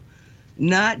to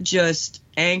not just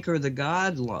anchor the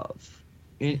God love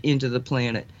into the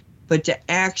planet, but to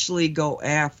actually go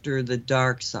after the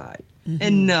dark side.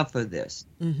 Enough of this.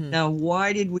 Now,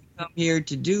 why did we come here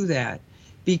to do that?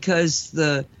 Because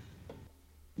the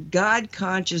God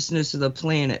consciousness of the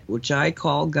planet, which I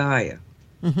call Gaia,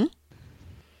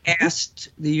 asked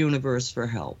the universe for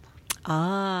help.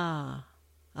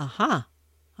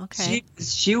 Okay.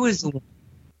 She was the one.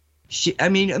 I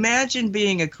mean, imagine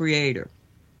being a creator,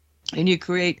 and you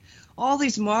create all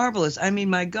these marvelous, I mean,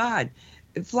 my God,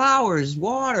 flowers,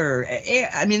 water, air.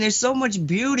 I mean, there's so much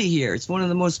beauty here. It's one of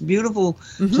the most beautiful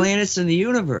planets in the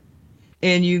universe.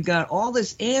 And you've got all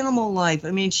this animal life.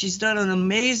 I mean, she's done an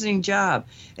amazing job.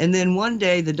 And then one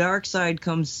day the dark side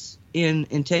comes in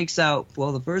and takes out,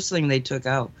 well, the first thing they took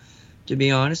out, to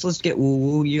be honest, let's get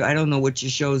woo-woo. I don't know what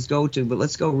your shows go to, but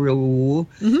let's go real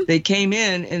woo-woo. They came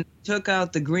in and took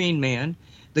out the Green Man.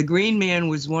 The Green Man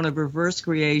was one of her first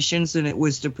creations, and it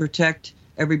was to protect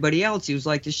everybody else. He was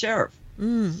like the sheriff.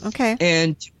 Okay.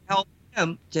 And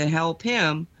to help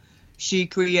him, she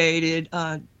created,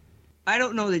 I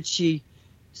don't know that she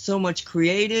so much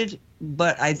created,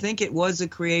 but I think it was a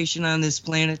creation on this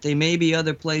planet. They may be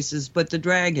other places, but the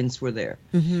dragons were there.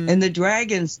 Mm-hmm. And the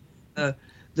dragons,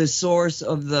 the source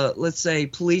of the, let's say,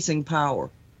 policing power.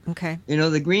 Okay. You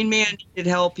know, the green man needed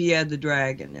help. He had the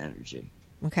dragon energy.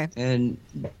 Okay. And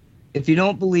if you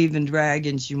don't believe in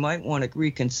dragons, you might want to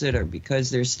reconsider,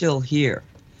 because they're still here.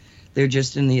 They're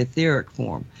just in the etheric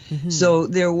form. Mm-hmm. So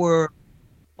there were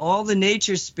all the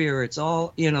nature spirits,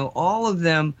 all of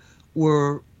them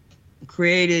were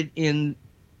created in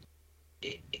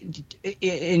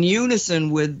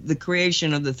unison with the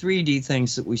creation of the 3D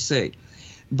things that we see.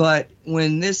 But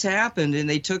when this happened and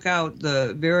they took out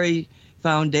the very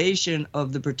foundation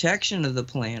of the protection of the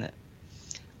planet,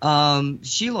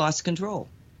 she lost control.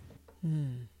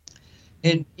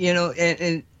 And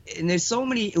and there's so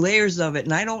many layers of it,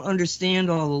 and I don't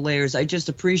understand all the layers. I just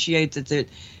appreciate that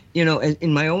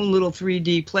in my own little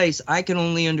 3D place, I can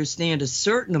only understand a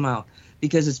certain amount,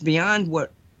 because it's beyond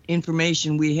what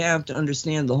information we have to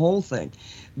understand the whole thing.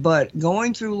 But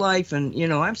going through life, and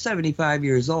I'm 75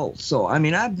 years old, so I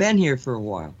mean, I've been here for a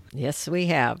while. Yes, we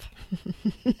have.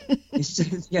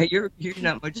 Yeah, you're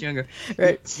not much younger,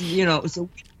 right? So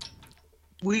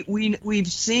we've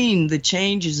seen the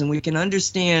changes, and we can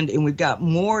understand, and we've got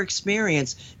more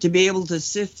experience to be able to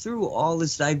sift through all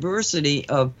this diversity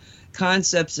of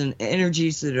concepts and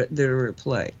energies that are at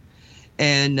play.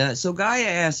 And so Gaia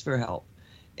asked for help,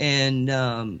 and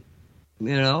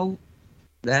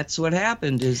that's what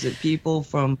happened, is that people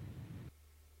from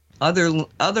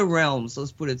other realms,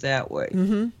 let's put it that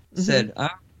way, said, I'm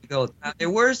gonna go. Now, there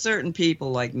were certain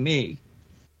people like me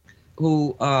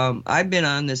who I've been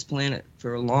on this planet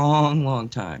for a long, long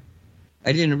time.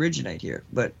 I didn't originate here,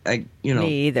 but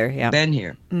me either. Yeah, been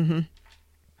here,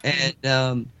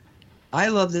 and I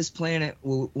love this planet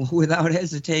without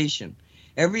hesitation.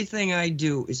 Everything I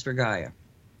do is for Gaia.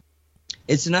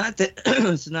 It's not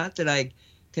that I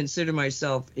consider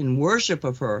myself in worship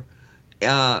of her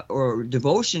or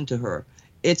devotion to her.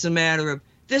 It's a matter of,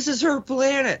 this is her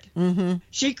planet. Mm-hmm.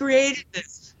 She created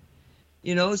this.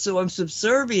 So I'm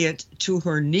subservient to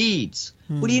her needs.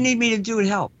 Mm-hmm. What do you need me to do to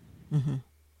help? Mm-hmm.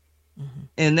 Mm-hmm.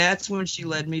 And that's when she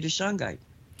led me to Shungite.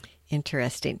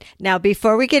 Interesting. Now,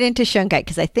 before we get into Shungite,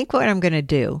 because I think what I'm going to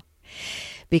do,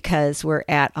 because we're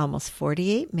at almost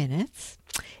 48 minutes,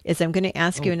 is I'm going to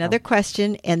ask you another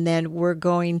question, and then we're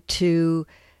going to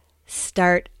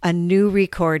start a new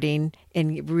recording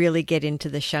and really get into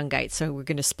the Shungite. So we're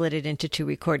going to split it into 2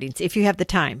 recordings, if you have the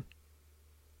time.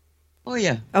 Oh,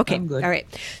 yeah. Okay. I'm good. All right.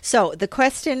 So the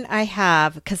question I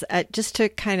have, because just to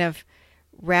kind of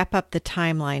wrap up the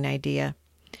timeline idea.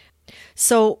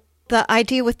 So the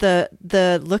idea with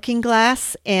the looking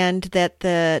glass, and that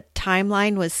the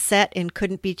timeline was set and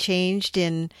couldn't be changed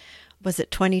in, was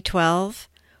it 2012?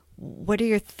 What are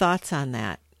your thoughts on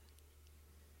that?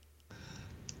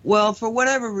 Well, for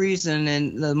whatever reason,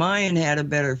 and the Mayan had a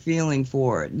better feeling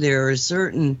for it, there are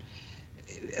certain,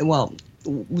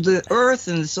 the Earth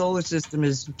and the solar system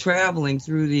is traveling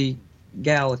through the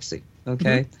galaxy,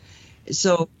 okay? Mm-hmm.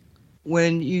 So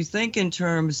when you think in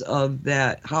terms of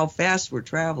that, how fast we're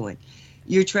traveling,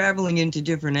 you're traveling into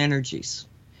different energies.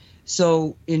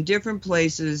 So in different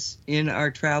places in our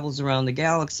travels around the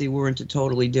galaxy, we're into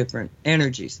totally different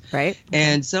energies. Right.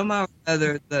 And somehow or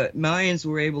other, the Mayans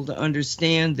were able to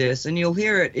understand this, and you'll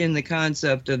hear it in the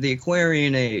concept of the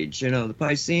Aquarian age, the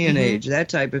Piscean age, that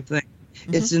type of thing.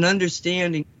 Mm-hmm. It's an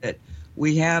understanding that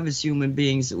we have as human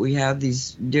beings, that we have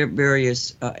these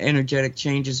various energetic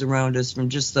changes around us from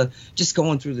just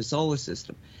going through the solar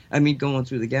system. Going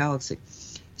through the galaxy.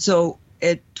 So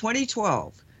at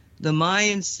 2012, the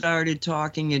Mayans started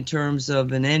talking in terms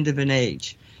of an end of an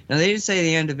age. Now, they didn't say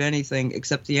the end of anything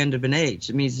except the end of an age.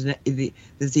 It means that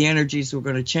the energies were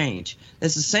going to change.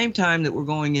 That's the same time that we're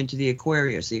going into the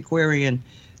Aquarius. The Aquarian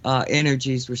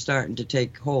energies were starting to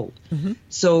take hold. Mm-hmm.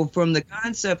 So from the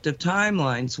concept of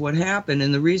timelines, what happened,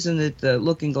 and the reason that the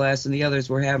Looking Glass and the others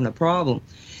were having a problem,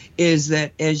 is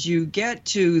that as you get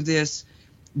to this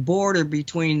border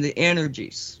between the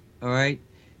energies, all right,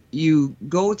 you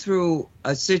go through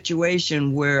a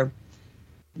situation where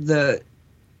the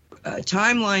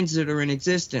timelines that are in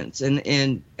existence,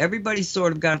 and everybody's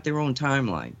sort of got their own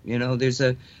timeline. There's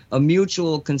a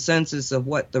mutual consensus of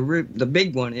what the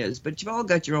big one is, but you've all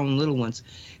got your own little ones.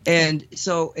 And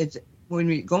so it's when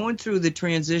we're going through the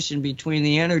transition between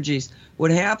the energies,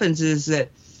 what happens is that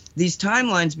these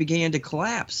timelines began to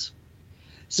collapse.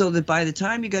 So that by the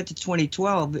time you got to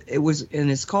 2012,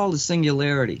 it's called a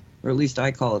singularity, or at least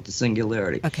I call it the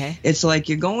singularity. Okay. It's like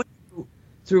you're going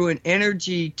through an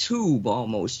energy tube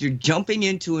almost. You're jumping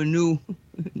into a new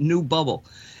new bubble.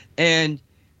 And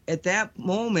at that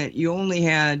moment, you only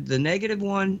had the negative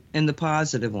one and the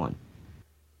positive one.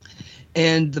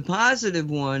 And the positive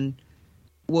one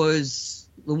was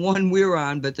the one we were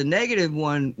on, but the negative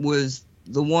one was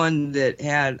the one that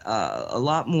had a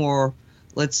lot more,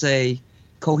 let's say,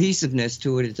 cohesiveness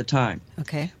to it at the time.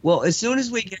 Okay. Well, as soon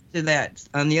as we get to that,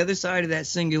 on the other side of that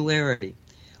singularity,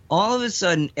 all of a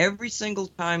sudden, every single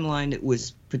timeline that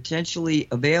was potentially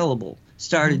available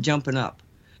started jumping up.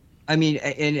 I mean,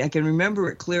 and I can remember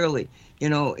it clearly. You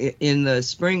know, in the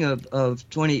spring of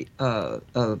 2020,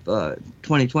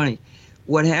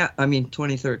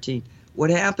 2013. What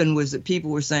happened was that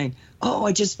people were saying, "Oh,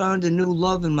 I just found a new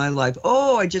love in my life.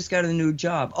 Oh, I just got a new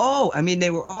job. Oh," I mean,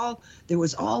 there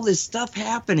was all this stuff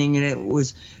happening,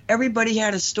 and everybody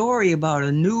had a story about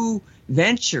a new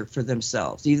venture for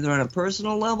themselves, either on a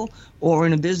personal level or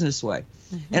in a business way.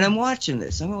 And I'm watching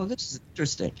this. I'm going, this is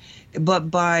interesting.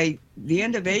 But by the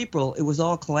end of April, it was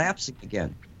all collapsing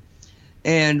again.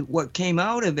 And what came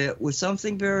out of it was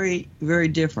something very, very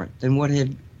different than what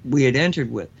we had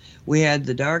entered with. We had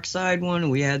the dark side one,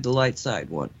 and we had the light side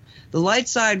one. The light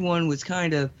side one was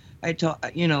kind of,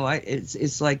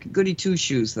 it's like a goody two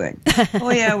shoes thing. Oh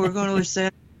yeah, we're going to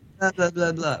ascend, blah blah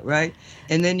blah blah, right?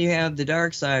 And then you have the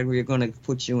dark side where you're going to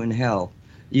put you in hell.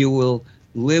 You will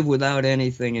live without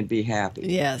anything and be happy.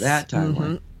 Yes, that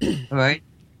timeline. All right.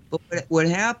 But what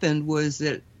happened was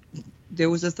that there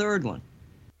was a third one.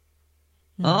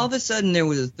 All of a sudden, there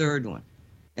was a third one,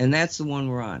 and that's the one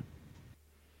we're on.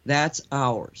 That's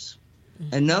ours.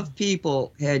 Enough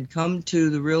people had come to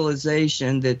the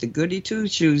realization that the goody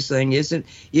two-shoes thing isn't,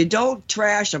 you don't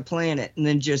trash a planet and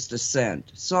then just ascend.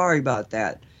 Sorry about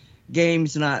that.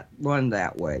 Game's not run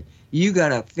that way. You got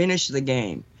to finish the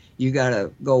game. You got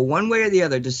to go one way or the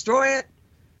other, destroy it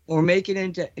or make it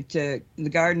into the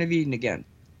Garden of Eden again.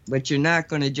 But you're not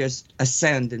going to just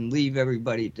ascend and leave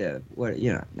everybody to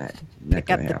not pick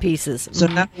up the pieces.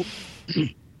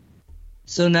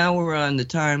 So now we're on the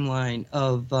timeline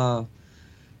of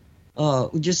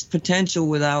just potential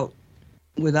without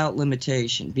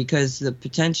limitation, because the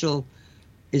potential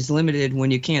is limited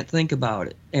when you can't think about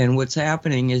it. And what's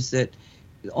happening is that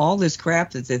all this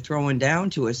crap that they're throwing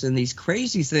down to us and these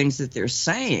crazy things that they're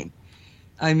saying,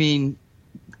 I mean,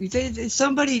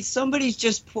 somebody's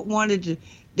just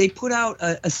they put out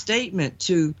a statement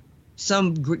to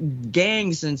some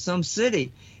gangs in some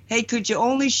city. Hey, could you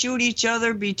only shoot each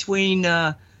other between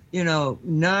 9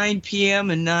 p.m.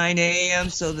 and 9 a.m.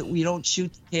 so that we don't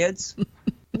shoot the kids?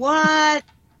 What?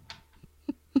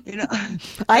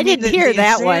 I didn't hear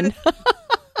that one.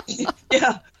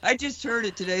 Yeah, I just heard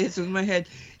it today. It's in my head.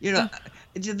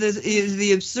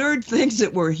 The absurd things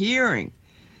that we're hearing.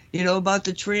 About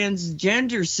the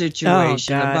transgender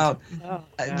situation, about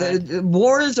the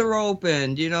borders are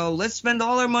opened. Let's spend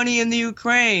all our money in the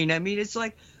Ukraine. I mean, it's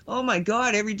like, oh my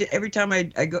God! Every time I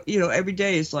go, every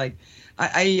day it's like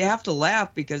I have to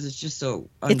laugh because it's just so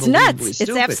unbelievably it's nuts. stupid.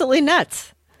 It's absolutely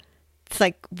nuts. It's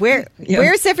like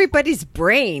where's everybody's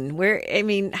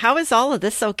brain? How is all of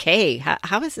this okay?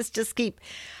 How does this just keep?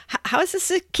 How does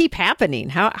this keep happening?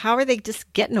 How are they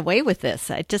just getting away with this?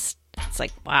 It's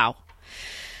like, wow.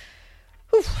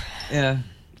 Whew. Yeah.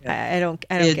 I don't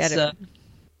get it.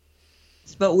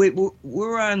 But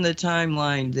we're on the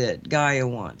timeline that Gaia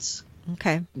wants.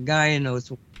 Okay. Gaia knows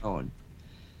where we're going.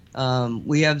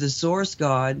 We have the source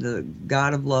God, the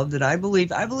God of love, that I believe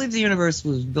the universe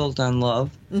was built on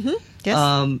love. Mm-hmm.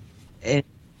 Yes. And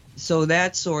so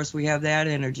that source, we have that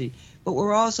energy, but we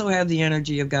also have the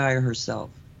energy of Gaia herself.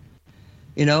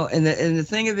 And the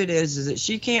thing of it is that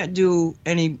she can't do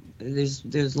any.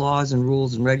 There's laws and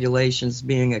rules and regulations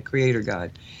being a creator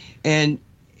God, and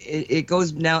it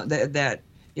goes now that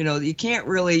you can't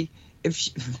really,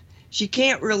 she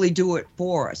can't really do it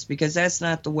for us, because that's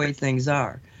not the way things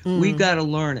are. We've got to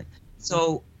learn it.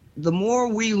 So the more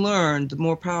we learn, the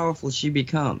more powerful she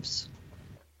becomes.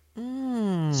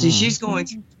 See, she's going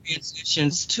through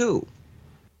transitions too.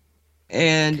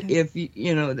 And if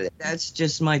that's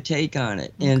just my take on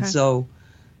it. Okay. And so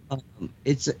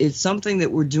it's something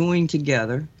that we're doing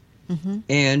together,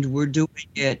 and we're doing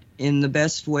it in the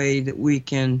best way that we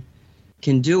can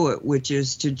do it, which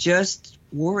is to just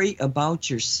worry about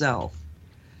yourself.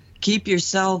 Keep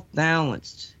yourself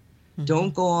balanced.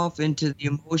 Don't go off into the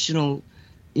emotional,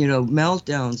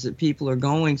 meltdowns that people are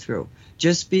going through.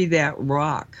 Just be that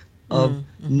rock of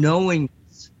knowing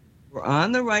we're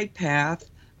on the right path.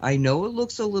 I know it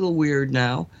looks a little weird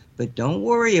now, but don't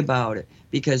worry about it,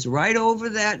 because right over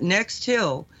that next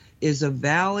hill is a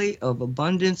valley of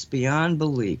abundance beyond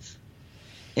belief.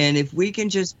 And if we can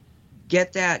just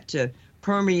get that to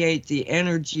permeate the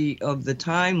energy of the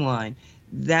timeline,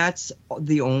 that's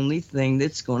the only thing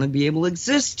that's going to be able to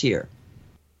exist here.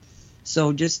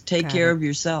 So just take care of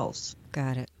yourselves.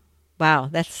 Got it. Wow,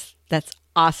 that's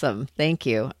awesome. Thank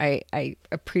you. I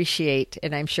appreciate,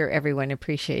 and I'm sure everyone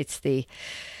appreciates that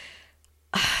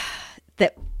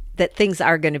things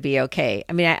are going to be okay.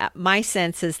 I mean, my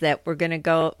sense is that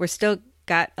we're still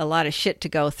got a lot of shit to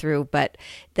go through, but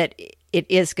that it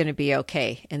is going to be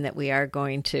okay, and that we are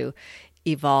going to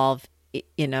evolve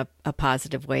in a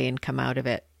positive way and come out of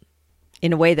it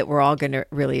in a way that we're all going to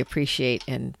really appreciate,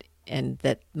 and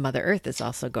that Mother Earth is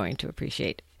also going to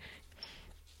appreciate.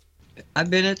 I've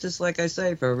been at this, like I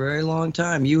say, for a very long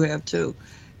time. You have too.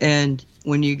 And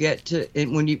when you get to,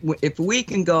 if we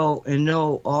can go and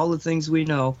know all the things we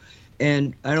know,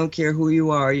 and I don't care who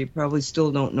you are, you probably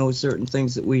still don't know certain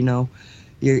things that we know.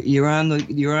 You're on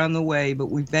the way, but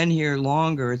we've been here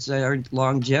longer. It's our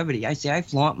longevity. I say I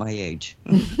flaunt my age.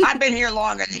 I've been here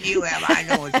longer than you have. I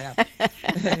know what's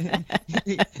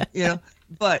happening.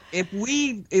 But if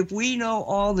we know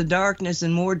all the darkness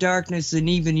and more darkness than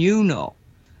even you know,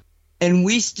 and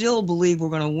we still believe we're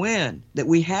going to win, that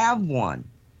we have won,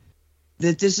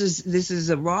 that this is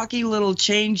a rocky little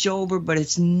changeover, but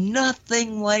it's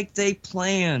nothing like they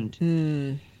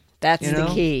planned. That's the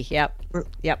key. Yep.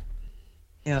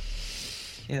 Yeah.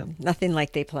 Nothing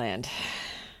like they planned.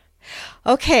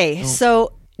 Okay,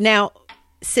 So now,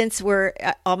 since we're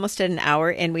almost at an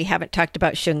hour and we haven't talked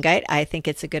about Shungite, I think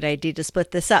it's a good idea to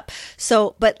split this up.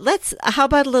 So, but how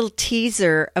about a little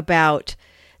teaser about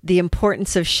the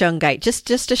importance of Shungite?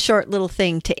 Just a short little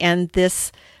thing to end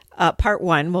this part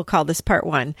one. We'll call this part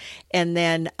one, and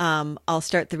then I'll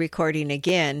start the recording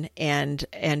again, and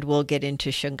we'll get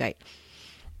into Shungite.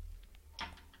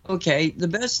 Okay, the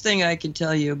best thing I can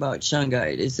tell you about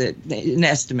Shungite is that an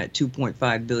estimate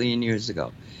 2.5 billion years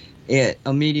ago,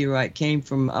 a meteorite came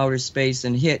from outer space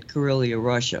and hit Karelia,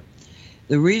 Russia.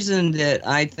 The reason that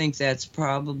I think that's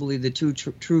probably the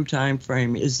true time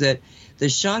frame is that the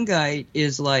Shungite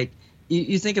is like,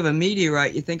 you think of a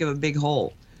meteorite, you think of a big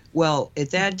hole. Well,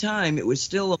 at that time, it was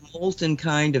still a molten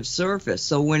kind of surface.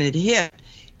 So when it hit,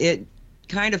 it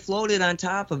kind of floated on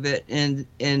top of it.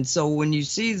 And so when you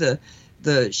see the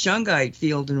Shungite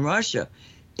field in Russia,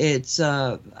 it's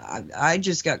I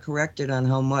just got corrected on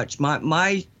how much.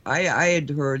 I had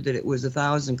heard that it was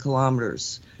 1,000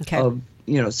 kilometers of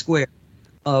square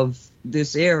of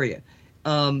this area,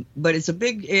 but it's a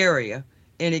big area,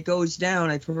 and it goes down,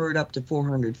 I've heard, up to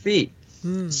 400 feet.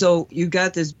 So you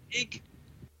got this big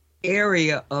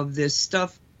area of this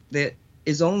stuff that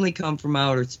is only come from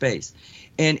outer space,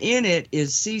 and in it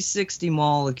is C60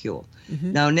 molecule.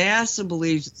 Now NASA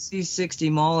believes that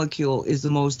C60 molecule is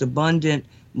the most abundant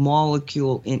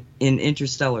molecule in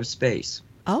interstellar space.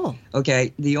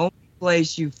 Okay, the only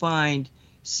place you find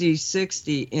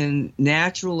C60 in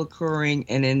natural occurring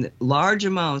and in large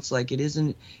amounts like it is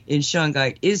in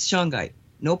Shungite is Shungite.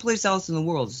 No place else in the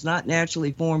world. It's not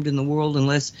naturally formed in the world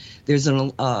unless there's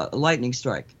a lightning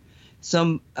strike.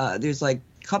 There's like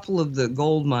a couple of the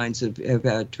gold mines have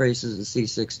had traces of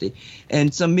C60,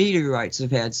 and some meteorites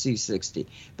have had C60,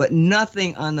 but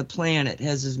nothing on the planet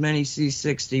has as many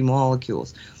C60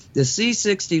 molecules. The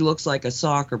C60 looks like a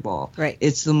soccer ball. Right.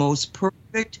 It's the most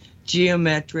perfect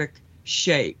geometric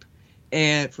shape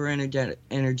and for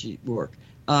energy work.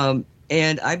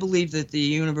 And I believe that the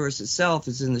universe itself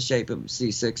is in the shape of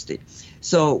C60.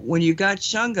 So when you got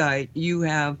Shungite, you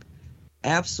have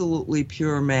absolutely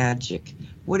pure magic.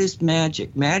 What is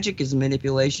magic? Magic is a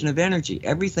manipulation of energy.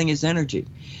 Everything is energy.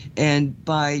 And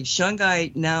by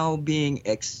Shungite now being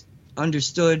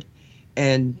understood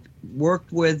and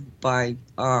worked with by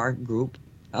our group,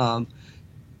 what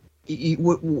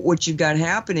you've got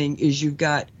happening is you've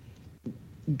got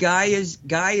Gaia's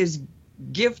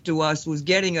gift to us was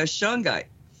getting us Shungite.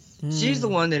 She's the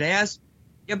one that asked,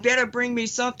 you better bring me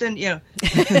something,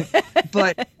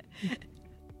 But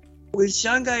with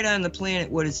Shungite on the planet,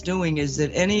 what it's doing is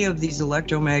that any of these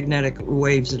electromagnetic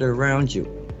waves that are around you,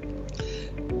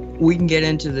 we can get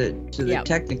into the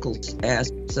technical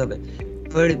aspects of it,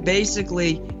 but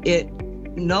it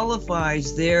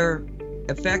nullifies their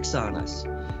effects on us.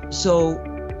 So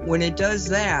when it does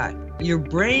that, your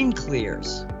brain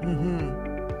clears.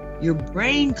 Your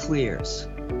brain clears.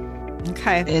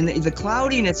 Okay. And the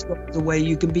cloudiness goes away.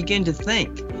 You can begin to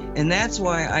think. And that's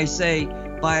why I say,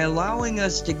 by allowing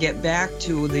us to get back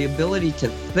to the ability to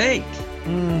think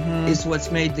is what's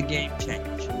made the game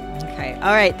change. Okay.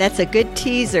 All right. That's a good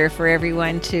teaser for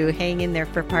everyone to hang in there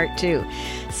for part two.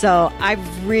 So I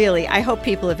hope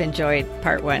people have enjoyed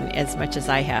part one as much as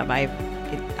I have.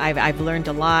 I've learned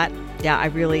a lot. Yeah, I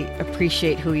really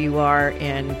appreciate who you are,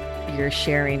 and you're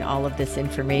sharing all of this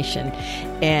information.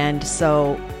 And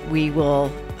so we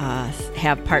will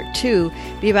have part 2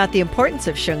 be about the importance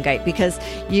of Shungite, because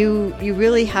you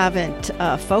really haven't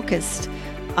focused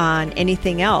on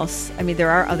anything else. I mean, there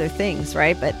are other things,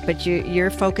 right? But your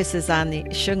focus is on the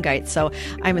Shungite. So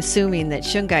I'm assuming that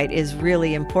Shungite is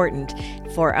really important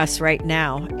for us right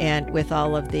now, and with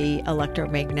all of the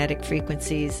electromagnetic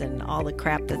frequencies and all the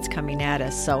crap that's coming at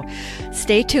us. So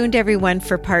stay tuned, everyone,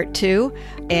 for part 2,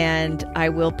 and I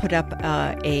will put up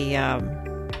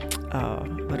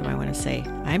what do I want to say?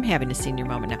 I'm having a senior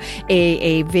moment now.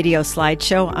 A video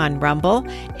slideshow on Rumble,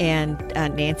 and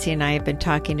Nancy and I have been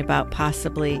talking about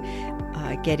possibly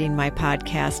getting my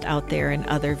podcast out there in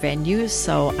other venues.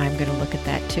 So I'm going to look at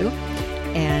that too,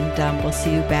 and we'll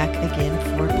see you back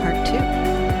again for part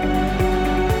 2.